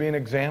wants you to be an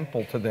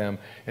example to them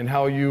in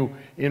how you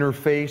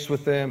interface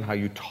with them, how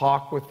you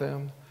talk with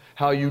them,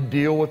 how you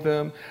deal with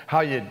them,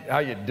 how you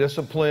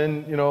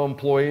discipline,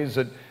 employees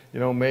that,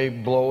 may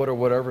blow it or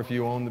whatever if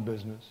you own the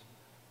business.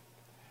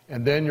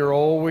 And then you're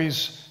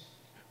always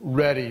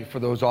ready for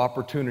those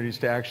opportunities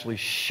to actually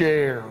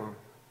share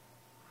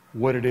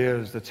what it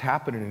is that's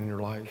happening in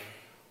your life,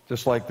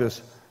 just like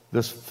this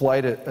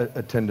flight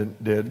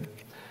attendant did.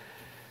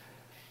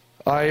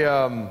 I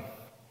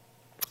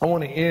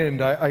want to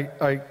end.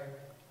 A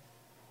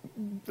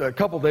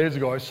couple days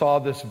ago, I saw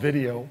this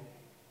video,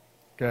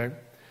 okay?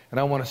 And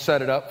I want to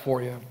set it up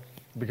for you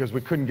because we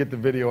couldn't get the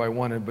video I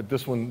wanted, but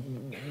this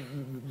one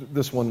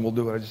will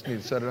do it. I just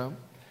need to set it up.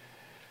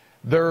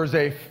 There's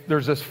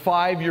this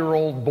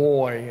 5-year-old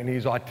boy, and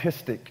he's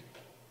autistic,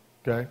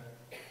 okay?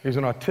 He's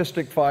an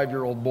autistic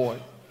 5-year-old boy.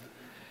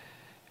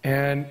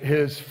 And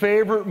his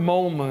favorite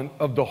moment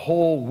of the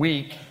whole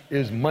week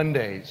is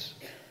Mondays.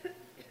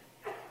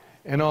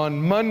 And on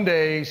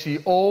Mondays, he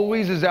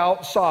always is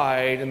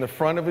outside in the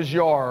front of his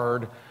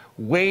yard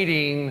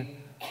waiting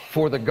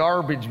for the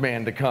garbage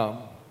man to come.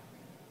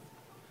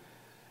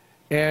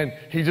 And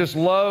he just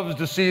loves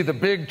to see the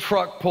big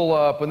truck pull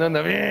up and then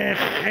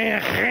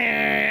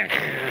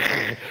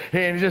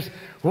and just,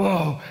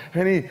 whoa,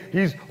 and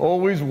he's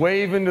always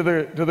waving to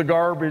the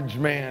garbage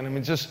man.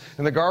 And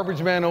the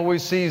garbage man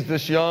always sees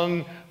this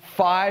young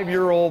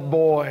 5-year-old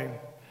boy.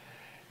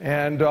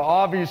 And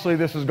obviously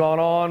this has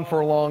gone on for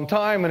a long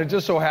time, and it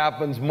just so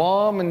happens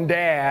Mom and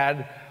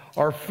Dad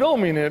are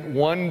filming it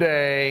one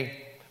day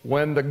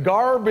when the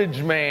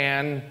garbage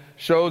man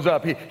shows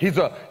up. He's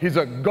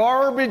a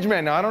garbage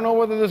man. Now, I don't know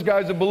whether this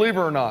guy's a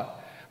believer or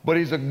not, but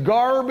he's a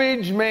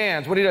garbage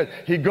man. That's what he does.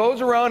 He goes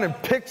around and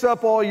picks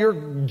up all your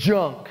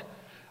junk,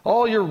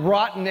 all your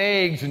rotten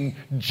eggs and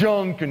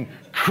junk and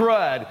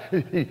crud.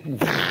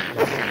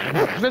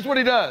 That's what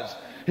he does.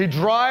 He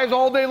drives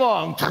all day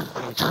long.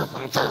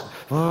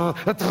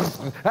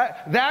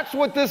 That's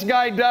what this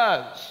guy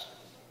does.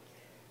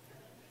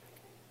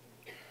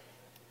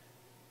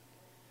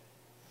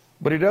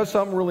 But he does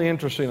something really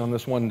interesting on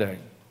this one day.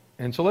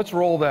 And so let's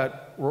roll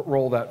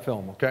that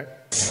film, okay?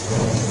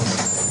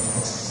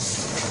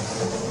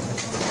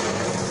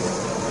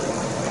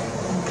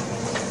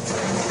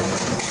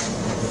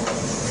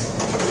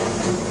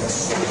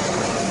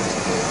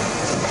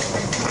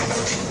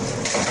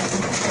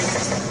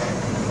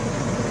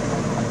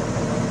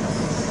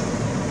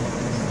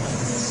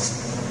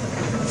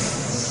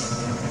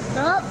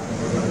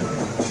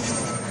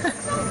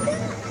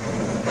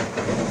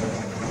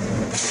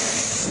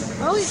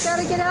 Oh, he's got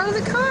to get out of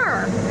the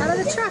car, out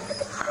of the truck.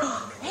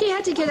 He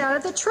had to get out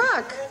of the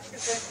truck.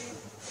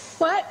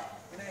 What?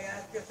 Can I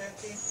ask you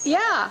something?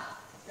 Yeah.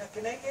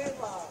 Can I give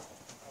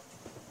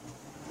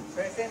a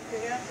present to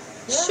him?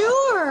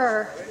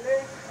 Sure.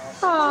 Really?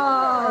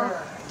 Oh,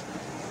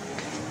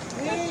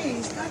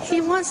 Hey, he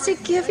wants to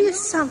give you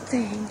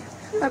something.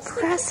 A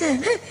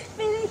present.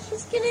 Maybe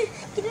he's gonna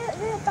get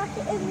it back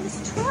in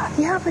this truck.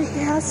 Yeah, but he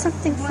has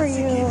something for give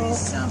you. me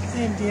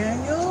something,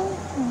 Daniel.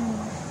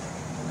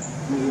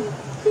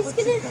 He's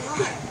gonna.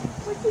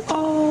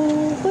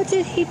 Oh, what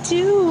did he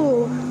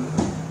do?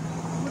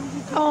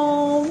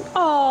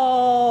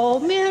 Oh,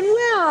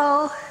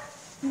 Manuel.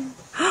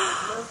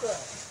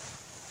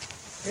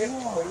 Here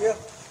for you.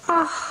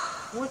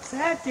 What's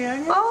that,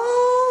 Daniel?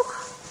 Oh,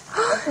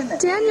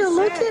 Daniel,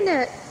 look in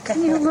it.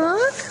 Can you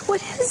look?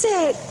 What is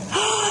it?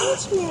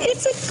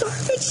 It's a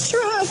garbage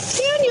truck.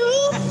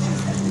 Daniel,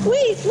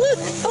 wait, look,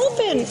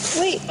 open.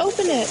 Wait,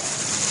 open it.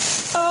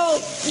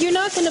 Oh, you're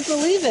not going to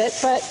believe it,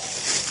 but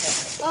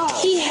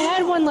he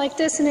had one like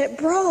this and it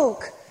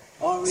broke.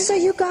 So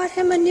you got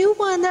him a new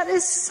one. That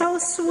is so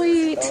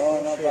sweet.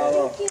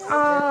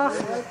 Oh,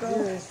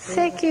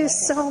 thank you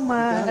so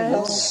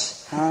much.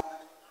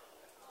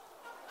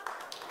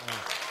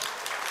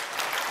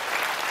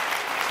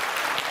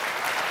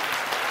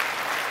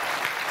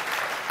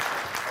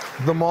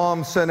 The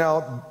mom sent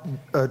out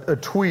a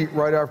tweet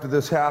right after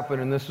this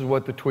happened, and this is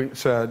what the tweet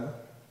said.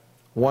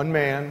 One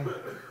man,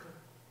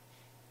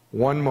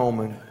 one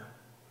moment,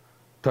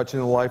 touching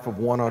the life of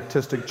one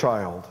autistic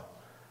child.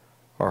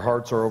 Our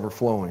hearts are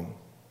overflowing.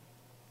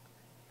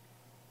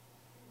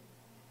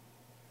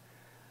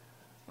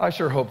 I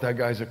sure hope that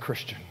guy's a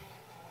Christian,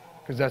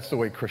 because that's the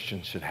way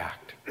Christians should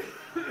act.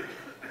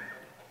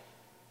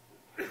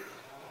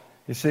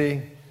 You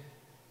see,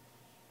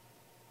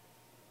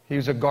 he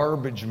was a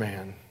garbage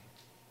man.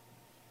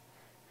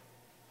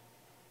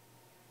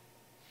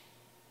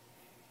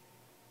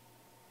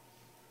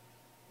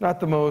 Not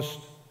the most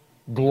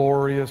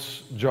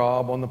glorious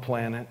job on the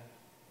planet.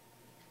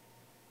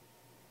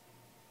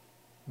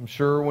 I'm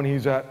sure when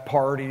he's at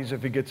parties,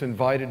 if he gets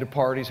invited to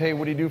parties, hey,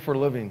 what do you do for a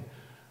living?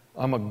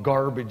 I'm a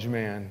garbage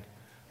man.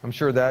 I'm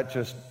sure that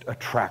just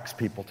attracts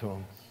people to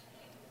him.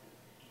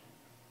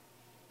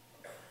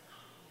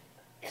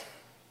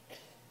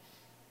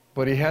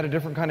 But he had a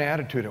different kind of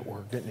attitude at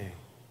work, didn't he?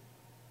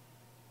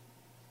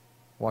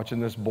 Watching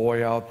this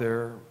boy out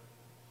there,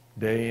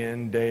 day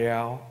in, day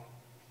out.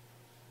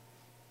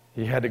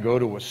 He had to go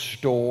to a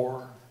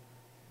store,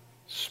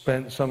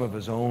 spent some of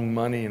his own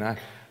money, and I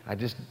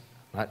just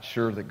not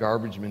sure that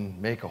garbage men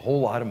make a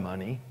whole lot of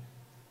money,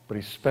 but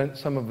he spent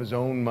some of his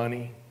own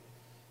money.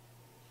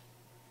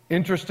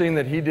 Interesting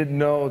that he didn't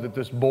know that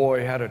this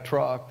boy had a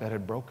truck that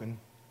had broken.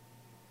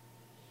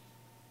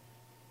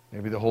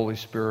 Maybe the Holy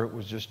Spirit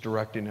was just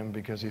directing him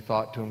because he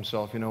thought to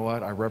himself, you know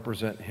what, I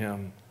represent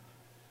him,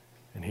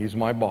 and he's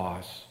my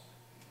boss.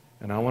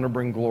 And I want to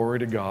bring glory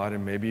to God,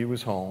 and maybe he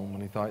was home,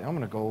 and he thought, I'm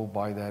going to go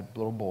buy that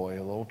little boy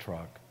a little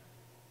truck.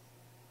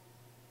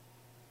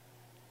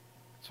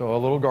 So a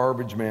little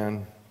garbage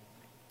man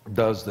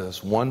does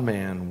this. One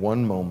man,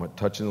 one moment,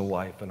 touching the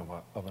life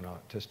of an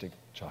autistic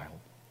child.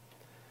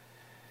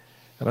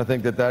 And I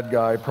think that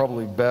guy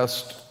probably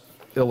best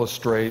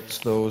illustrates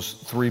those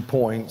 3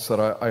 points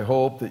that I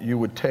hope that you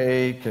would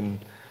take, and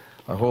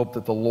I hope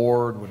that the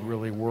Lord would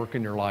really work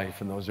in your life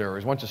in those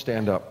areas. Why don't you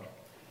stand up,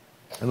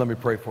 and let me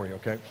pray for you,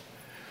 okay?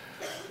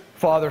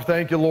 Father,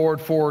 thank you, Lord,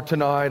 for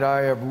tonight.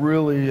 I have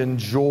really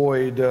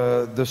enjoyed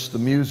the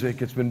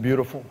music. It's been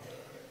beautiful.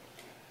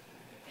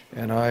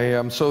 And I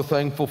am so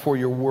thankful for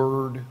your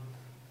word.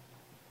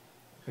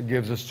 It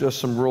gives us just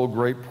some real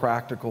great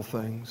practical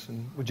things.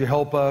 And would you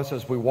help us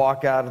as we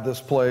walk out of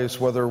this place,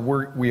 whether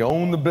we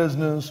own the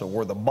business, or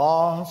we're the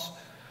boss,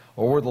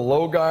 or we're the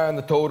low guy on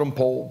the totem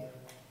pole.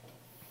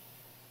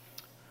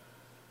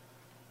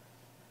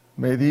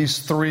 May these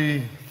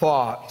 3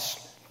 thoughts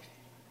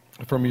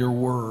from your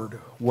word,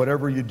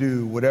 whatever you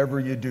do, whatever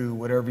you do,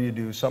 whatever you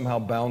do, somehow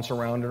bounce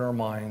around in our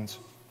minds.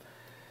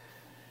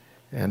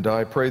 And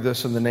I pray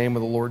this in the name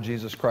of the Lord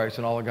Jesus Christ,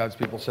 and all of God's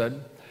people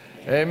said,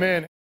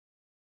 amen.